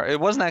what the car. It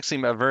wasn't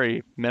actually a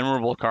very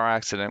memorable car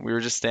accident. We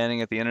were just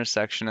standing at the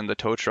intersection, and the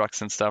tow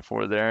trucks and stuff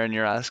were there, and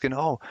you're asking,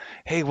 "Oh,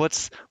 hey,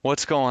 what's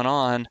going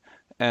on?"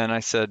 And I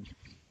said,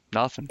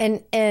 "Nothing."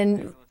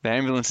 And the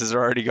ambulances are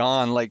already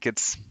gone. Like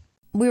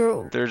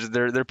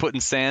they're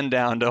putting sand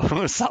down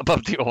to sop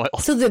up the oil.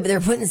 So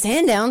they're putting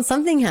sand down.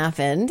 Something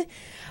happened.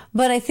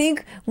 But I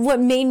think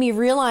what made me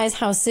realize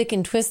how sick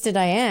and twisted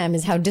I am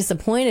is how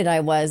disappointed I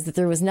was that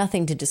there was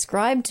nothing to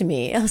describe to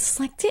me. I was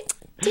like,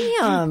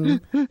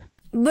 damn.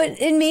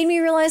 But it made me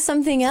realize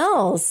something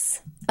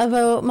else.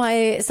 about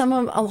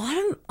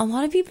a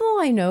lot of people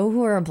I know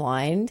who are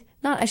blind.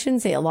 I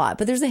shouldn't say a lot,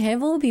 but there's a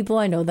handful of people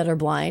I know that are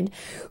blind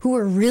who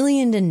are really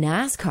into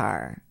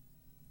NASCAR.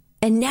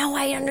 And now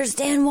I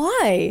understand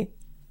why.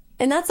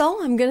 And that's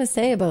all I'm going to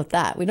say about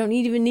that. We don't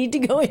even need to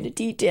go into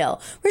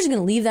detail. We're just going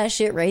to leave that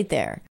shit right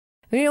there.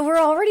 We're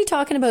already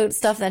talking about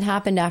stuff that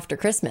happened after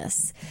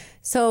Christmas.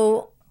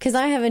 So, because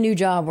I have a new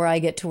job where I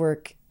get to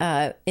work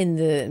as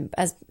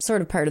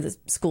sort of part of the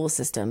school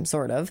system,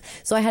 sort of.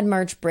 So I had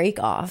March break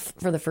off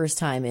for the first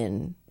time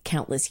in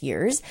countless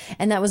years,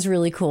 and that was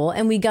really cool.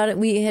 And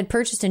we had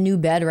purchased a new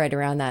bed right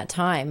around that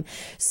time.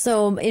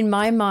 So in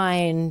my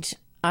mind,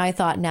 I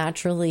thought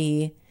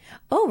naturally,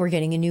 oh, we're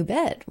getting a new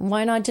bed.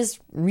 Why not just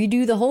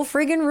redo the whole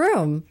friggin'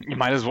 room? You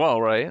might as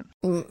well, right?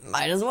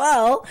 Might as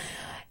well.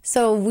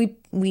 So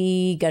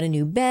we got a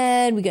new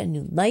bed, we got a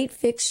new light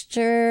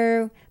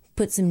fixture,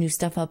 put some new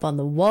stuff up on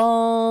the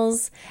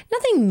walls.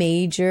 Nothing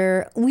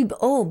major.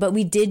 But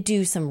we did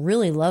do some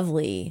really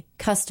lovely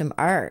custom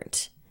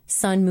art.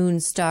 Sun, moon,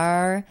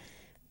 star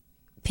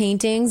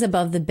paintings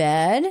above the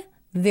bed.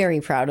 Very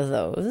proud of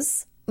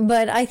those.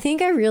 But I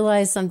think I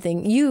realized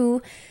something.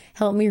 You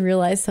helped me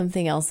realize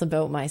something else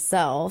about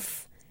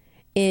myself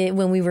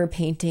when we were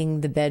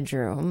painting the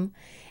bedroom.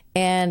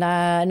 And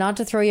not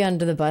to throw you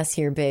under the bus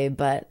here, babe,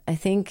 but I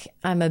think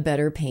I'm a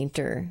better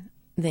painter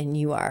than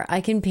you are.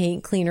 I can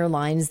paint cleaner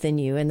lines than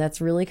you, and that's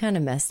really kind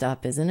of messed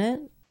up, isn't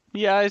it?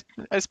 Yeah,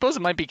 I suppose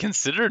it might be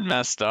considered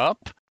messed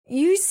up.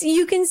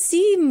 You can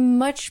see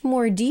much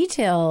more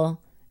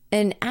detail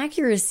and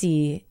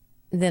accuracy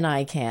than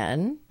I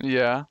can.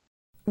 Yeah.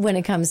 When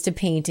it comes to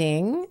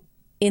painting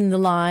in the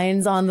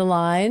lines, on the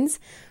lines.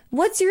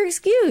 What's your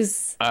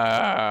excuse?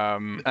 I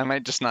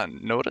might just not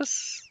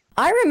notice.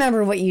 I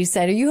remember what you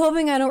said. Are you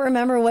hoping I don't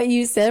remember what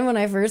you said when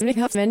I first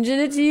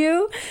mentioned it to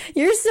you?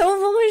 You're so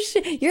full of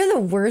shit. You're the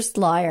worst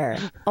liar.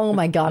 Oh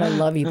my God, I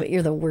love you, but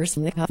you're the worst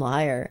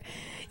liar.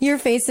 Your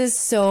face is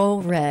so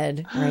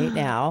red right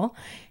now.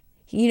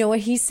 You know what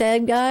he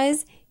said,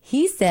 guys?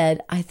 He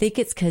said, I think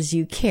it's because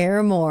you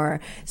care more.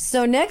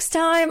 So next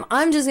time,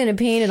 I'm just going to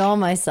paint it all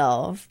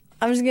myself.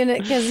 I'm just going to,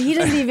 because he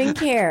doesn't even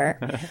care.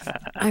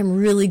 I'm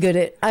really good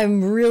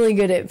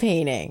at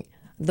painting.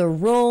 The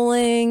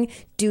rolling,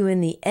 doing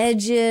the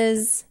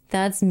edges.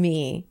 That's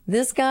me.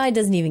 This guy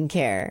doesn't even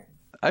care.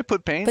 I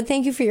put paint. But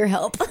thank you for your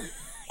help. You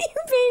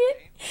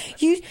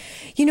painted.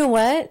 You know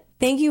what?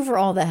 Thank you for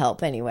all the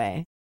help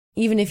anyway.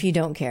 Even if you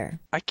don't care.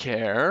 I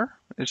care.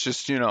 It's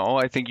just,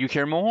 I think you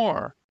care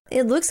more.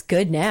 It looks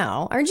good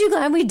now. Aren't you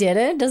glad we did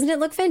it? Doesn't it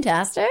look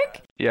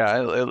fantastic?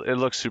 Yeah, it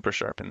looks super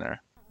sharp in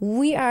there.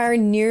 We are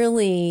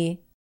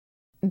nearly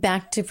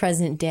back to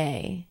present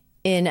day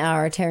in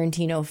our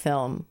Tarantino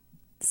film.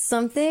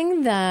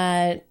 Something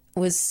that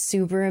was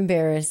super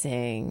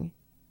embarrassing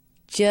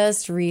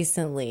just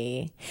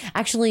recently.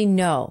 Actually,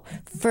 no.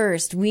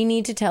 First, we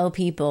need to tell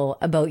people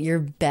about your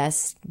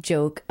best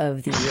joke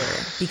of the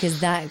year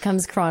because that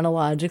comes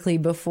chronologically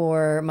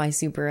before my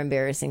super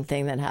embarrassing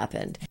thing that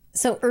happened.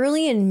 So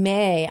early in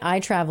May,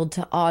 I traveled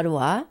to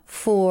Ottawa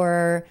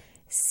for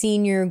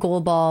Senior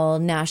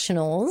Goalball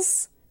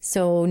Nationals.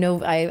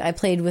 So I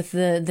played with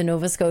the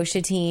Nova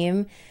Scotia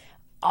team.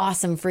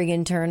 Awesome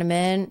friggin'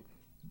 tournament.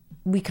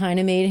 We kind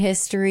of made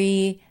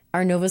history.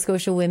 Our Nova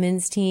Scotia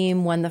women's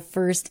team won the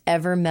first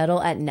ever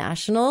medal at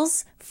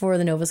nationals for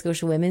the Nova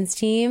Scotia women's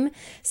team.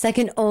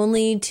 Second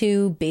only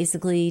to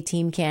basically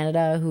Team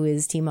Canada, who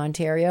is Team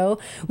Ontario.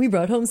 We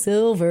brought home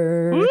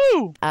silver.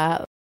 Woo!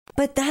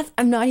 But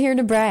I'm not here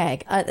to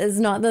brag. It's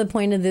not the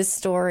point of this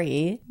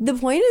story. The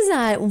point is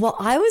that while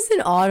I was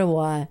in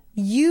Ottawa,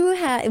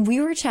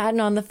 we were chatting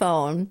on the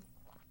phone,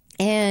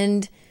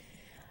 and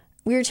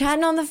we were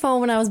chatting on the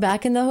phone when I was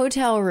back in the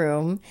hotel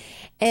room,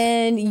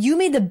 and you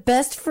made the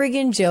best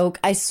friggin' joke.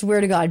 I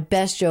swear to God,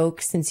 best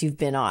joke since you've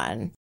been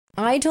on.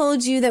 I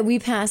told you that we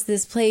passed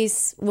this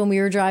place when we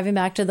were driving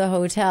back to the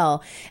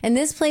hotel, and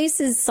this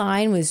place's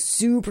sign was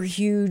super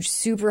huge,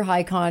 super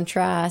high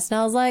contrast. And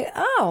I was like,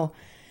 oh,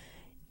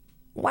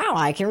 wow,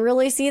 I can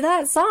really see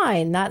that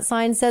sign. That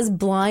sign says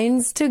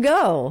blinds to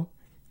go.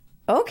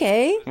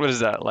 Okay. What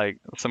is that, like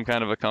some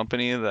kind of a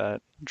company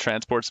that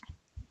transports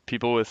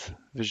people with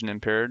vision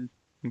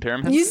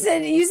impairments? You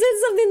said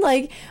something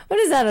like, what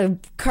is that, a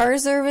car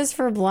service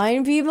for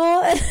blind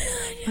people?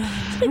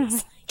 It's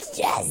like,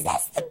 yes,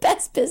 that's the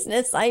best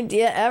business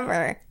idea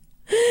ever.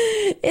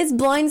 It's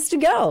blinds to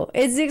go.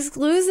 It's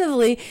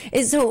exclusively.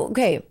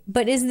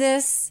 But is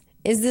this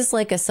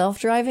like a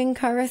self-driving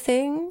car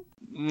thing?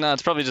 No,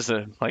 it's probably just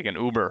like an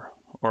Uber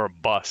or a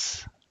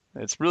bus.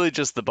 It's really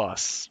just the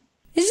bus.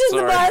 It's just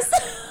the bus.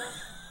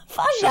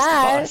 Fuck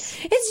that.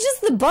 It's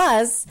just the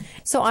bus.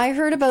 So I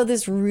heard about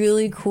this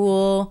really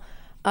cool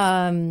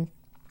car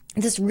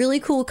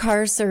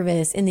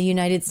service in the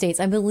United States.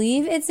 I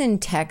believe it's in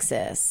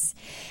Texas.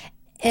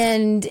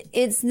 And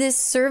it's this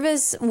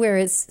service where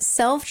it's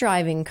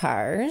self-driving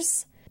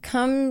cars.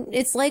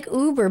 It's like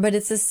Uber, but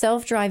it's a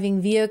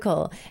self-driving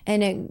vehicle,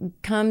 and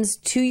it comes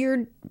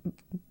to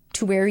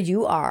to where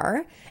you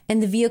are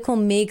and the vehicle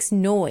makes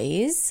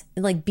noise,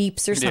 like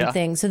beeps or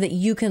something, so that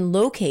you can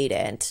locate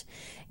it.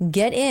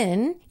 Get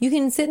in. You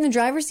can sit in the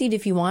driver's seat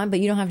if you want, but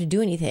you don't have to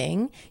do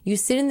anything. You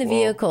sit in the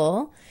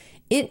vehicle.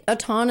 It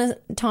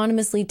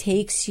autonomously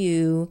takes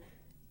you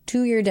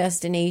to your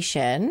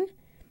destination.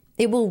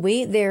 It will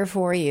wait there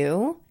for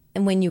you.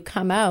 And when you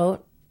come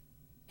out,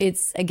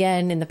 it's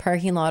again in the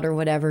parking lot or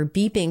whatever,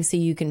 beeping so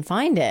you can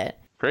find it.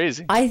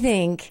 Crazy. I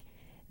think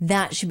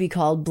that should be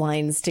called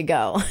Blinds to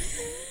Go.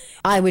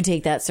 I would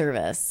take that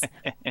service.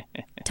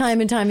 Time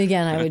and time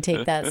again, I would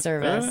take that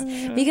service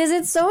because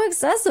it's so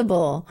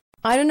accessible.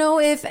 I don't know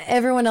if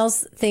everyone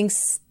else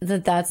thinks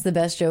that that's the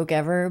best joke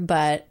ever,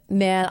 but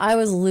man, I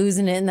was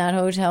losing it in that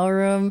hotel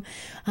room.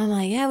 I'm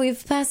like, yeah,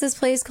 we've passed this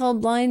place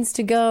called Blinds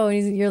to Go.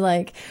 And you're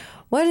like,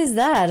 what is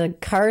that? A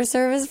car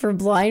service for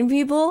blind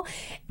people?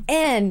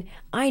 And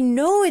I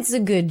know it's a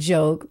good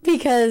joke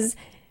because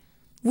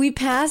we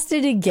passed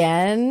it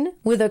again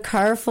with a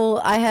car full.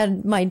 I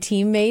had my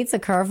teammates, a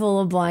car full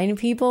of blind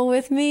people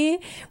with me.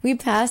 We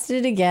passed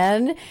it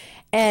again.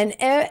 And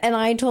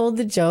I told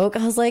the joke.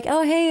 I was like,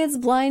 oh, hey, it's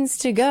Blinds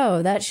to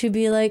Go. That should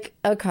be like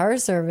a car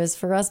service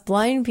for us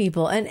blind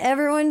people. And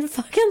everyone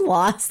fucking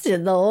lost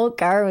it. The whole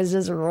car was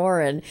just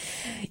roaring.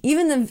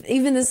 Even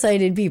the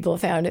sighted people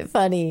found it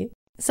funny.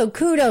 So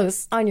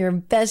kudos on your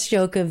best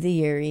joke of the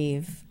year,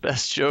 Eve.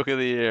 Best joke of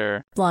the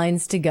year.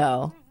 Blinds to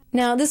Go.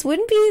 Now, this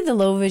wouldn't be the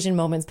Low Vision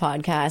Moments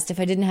podcast if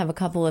I didn't have a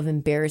couple of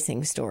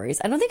embarrassing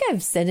stories. I don't think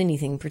I've said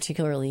anything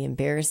particularly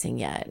embarrassing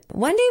yet.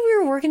 One day we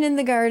were working in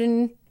the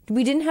garden.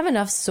 We didn't have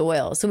enough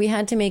soil, so we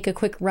had to make a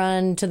quick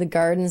run to the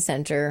garden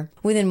center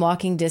within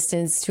walking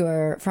distance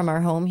from our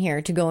home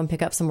here to go and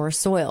pick up some more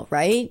soil,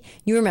 right?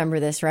 You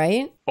remember this,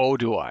 right? Oh,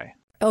 do I?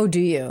 Oh,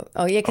 do you?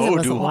 Oh, yeah, because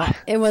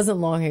it wasn't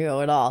long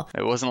ago at all.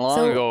 It wasn't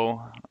long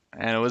ago,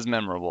 and it was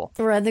memorable.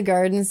 We're at the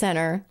garden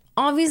center.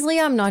 Obviously,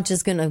 I'm not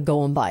just going to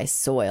go and buy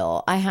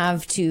soil. I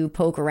have to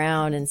poke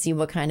around and see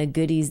what kind of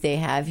goodies they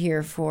have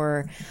here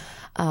for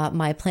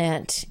my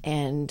plant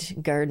and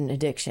garden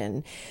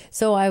addiction.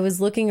 So I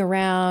was looking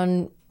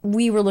around.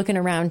 We were looking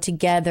around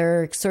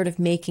together, sort of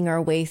making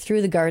our way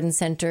through the garden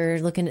center,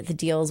 looking at the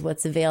deals,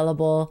 what's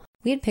available.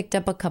 We had picked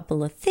up a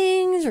couple of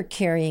things. We're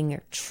carrying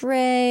a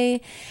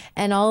tray.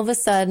 And all of a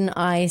sudden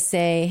I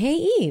say,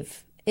 hey,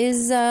 Eve,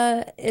 is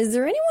there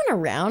anyone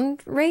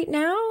around right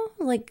now?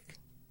 Like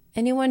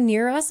anyone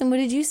near us? And what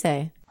did you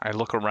say? I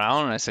look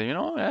around and I say,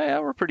 yeah,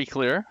 we're pretty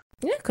clear.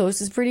 Yeah,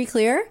 coast is pretty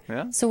clear.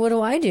 Yeah. So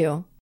what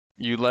do?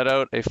 You let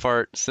out a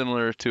fart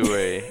similar to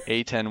a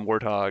A-10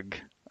 Warthog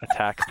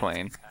attack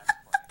plane.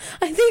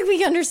 I think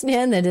we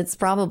understand that it's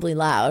probably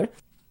loud.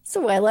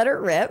 So I let it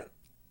rip.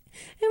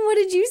 And what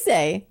did you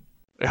say?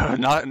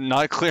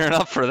 Not clear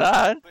enough for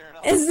that.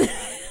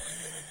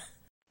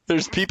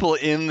 There's people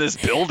in this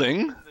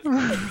building.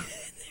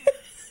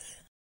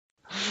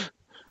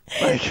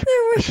 Like,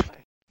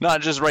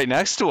 not just right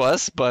next to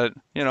us, but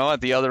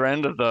at the other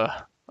end of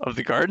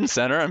the garden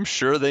center. I'm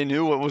sure they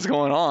knew what was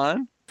going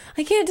on.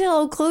 I can't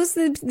tell how close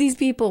these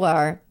people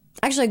are.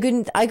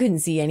 Actually, I couldn't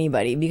see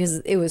anybody because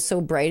it was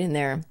so bright in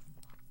there.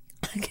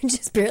 I could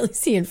just barely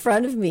see in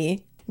front of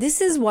me.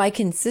 This is why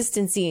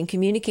consistency and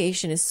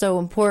communication is so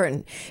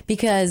important,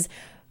 because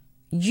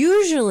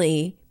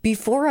usually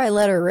before I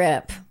let her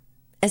rip,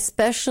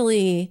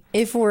 especially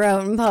if we're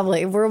out in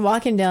public, if we're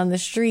walking down the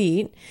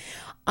street,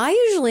 I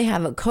usually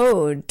have a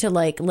code to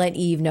let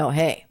Eve know,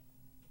 hey,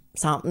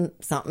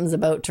 something's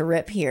about to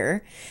rip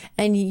here.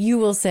 And you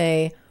will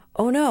say,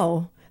 oh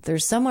no,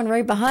 there's someone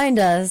right behind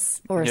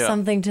us, or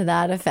something to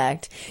that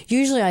effect.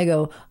 Usually I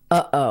go,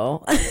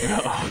 uh-oh.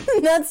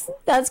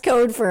 That's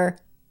code for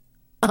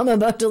I'm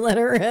about to let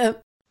her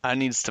rip. I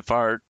needs to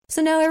fart.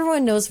 So now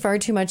everyone knows far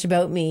too much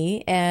about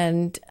me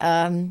and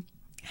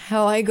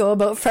how I go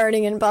about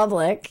farting in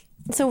public.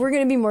 So we're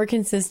going to be more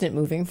consistent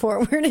moving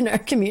forward in our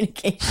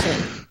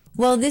communication.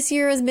 Well, this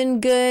year has been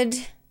good.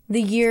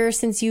 The year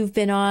since you've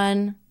been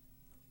on,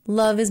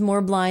 love is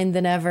more blind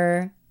than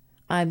ever.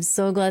 I'm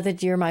so glad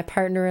that you're my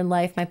partner in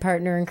life, my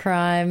partner in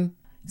crime.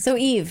 So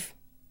Eve,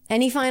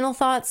 any final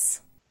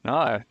thoughts?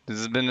 No, this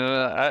has been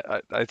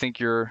I think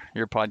your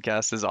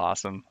podcast is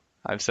awesome.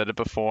 I've said it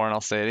before and I'll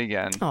say it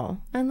again. Oh,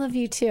 I love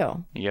you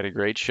too. You got a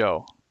great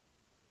show,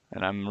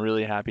 and I'm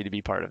really happy to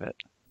be part of it.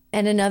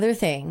 And another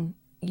thing,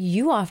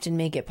 you often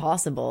make it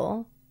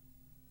possible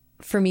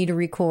for me to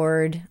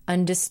record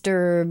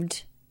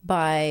undisturbed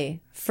by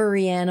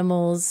furry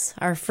animals,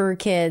 our fur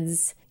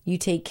kids. You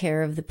take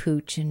care of the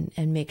pooch and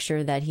make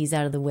sure that he's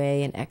out of the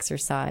way and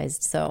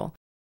exercised. So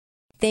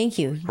thank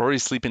you.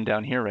 Rory's sleeping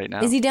down here right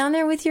now. Is he down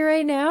there with you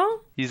right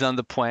now? He's on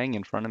the pwang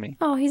in front of me.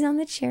 Oh, he's on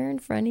the chair in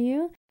front of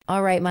you?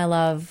 All right, my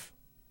love.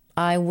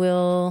 I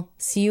will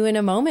see you in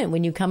a moment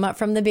when you come up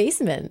from the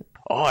basement.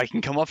 Oh, I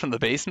can come up from the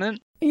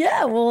basement?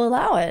 Yeah, we'll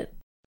allow it.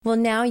 Well,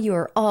 now you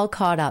are all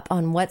caught up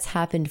on what's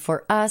happened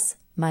for us,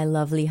 my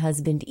lovely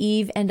husband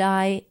Eve and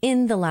I,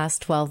 in the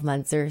last 12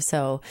 months or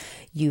so.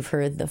 You've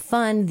heard the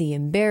fun, the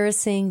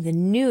embarrassing, the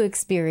new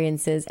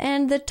experiences,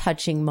 and the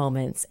touching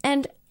moments.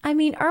 And I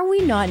mean, are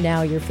we not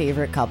now your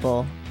favorite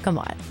couple? Come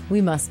on.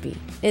 We must be.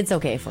 It's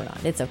okay if we're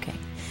not. It's okay.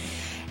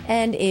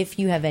 And if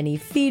you have any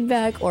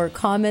feedback or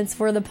comments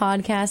for the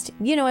podcast,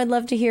 I'd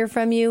love to hear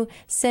from you.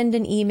 Send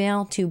an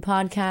email to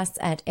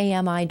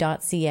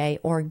podcasts@ami.ca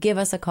or give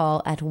us a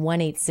call at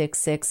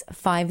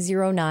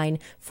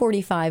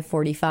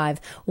 1-866-509-4545.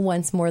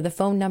 Once more, the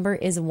phone number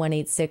is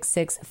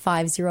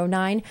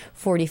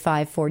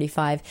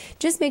 1-866-509-4545.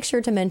 Just make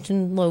sure to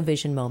mention Low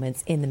Vision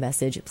Moments in the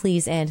message,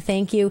 please and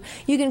thank you.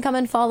 You can come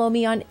and follow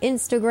me on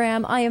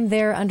Instagram. I am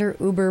there under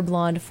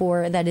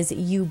UberBlonde4. That is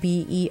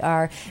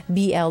UberBlonde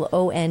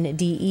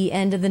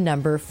and the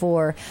number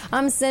 4.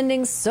 I'm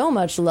sending so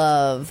much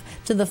love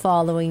to the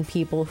following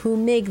people who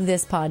make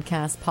this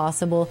podcast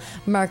possible.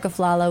 Mark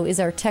Aflalo is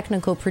our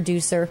technical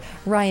producer.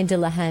 Ryan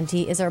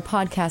Delahanty is our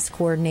podcast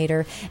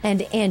coordinator.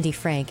 And Andy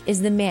Frank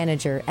is the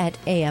manager at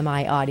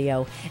AMI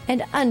Audio.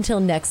 And until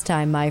next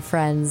time, my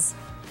friends,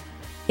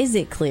 is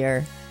it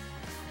clear?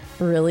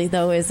 Really,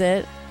 though, is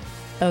it?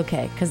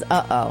 Okay, because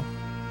uh-oh.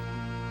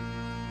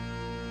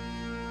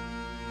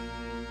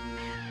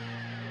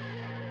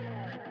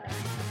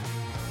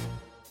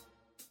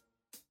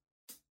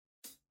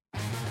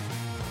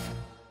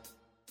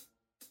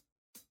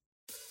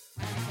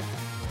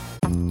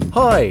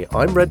 Hi,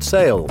 I'm Red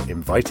Sail,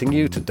 inviting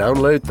you to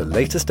download the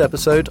latest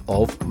episode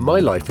of My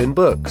Life in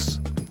Books,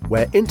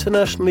 where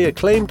internationally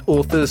acclaimed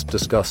authors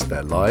discuss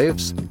their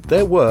lives,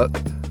 their work,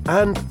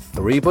 and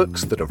 3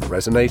 books that have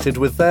resonated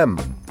with them.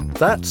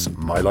 That's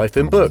My Life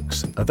in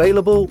Books,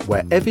 available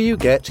wherever you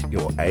get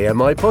your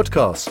AMI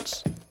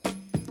podcasts.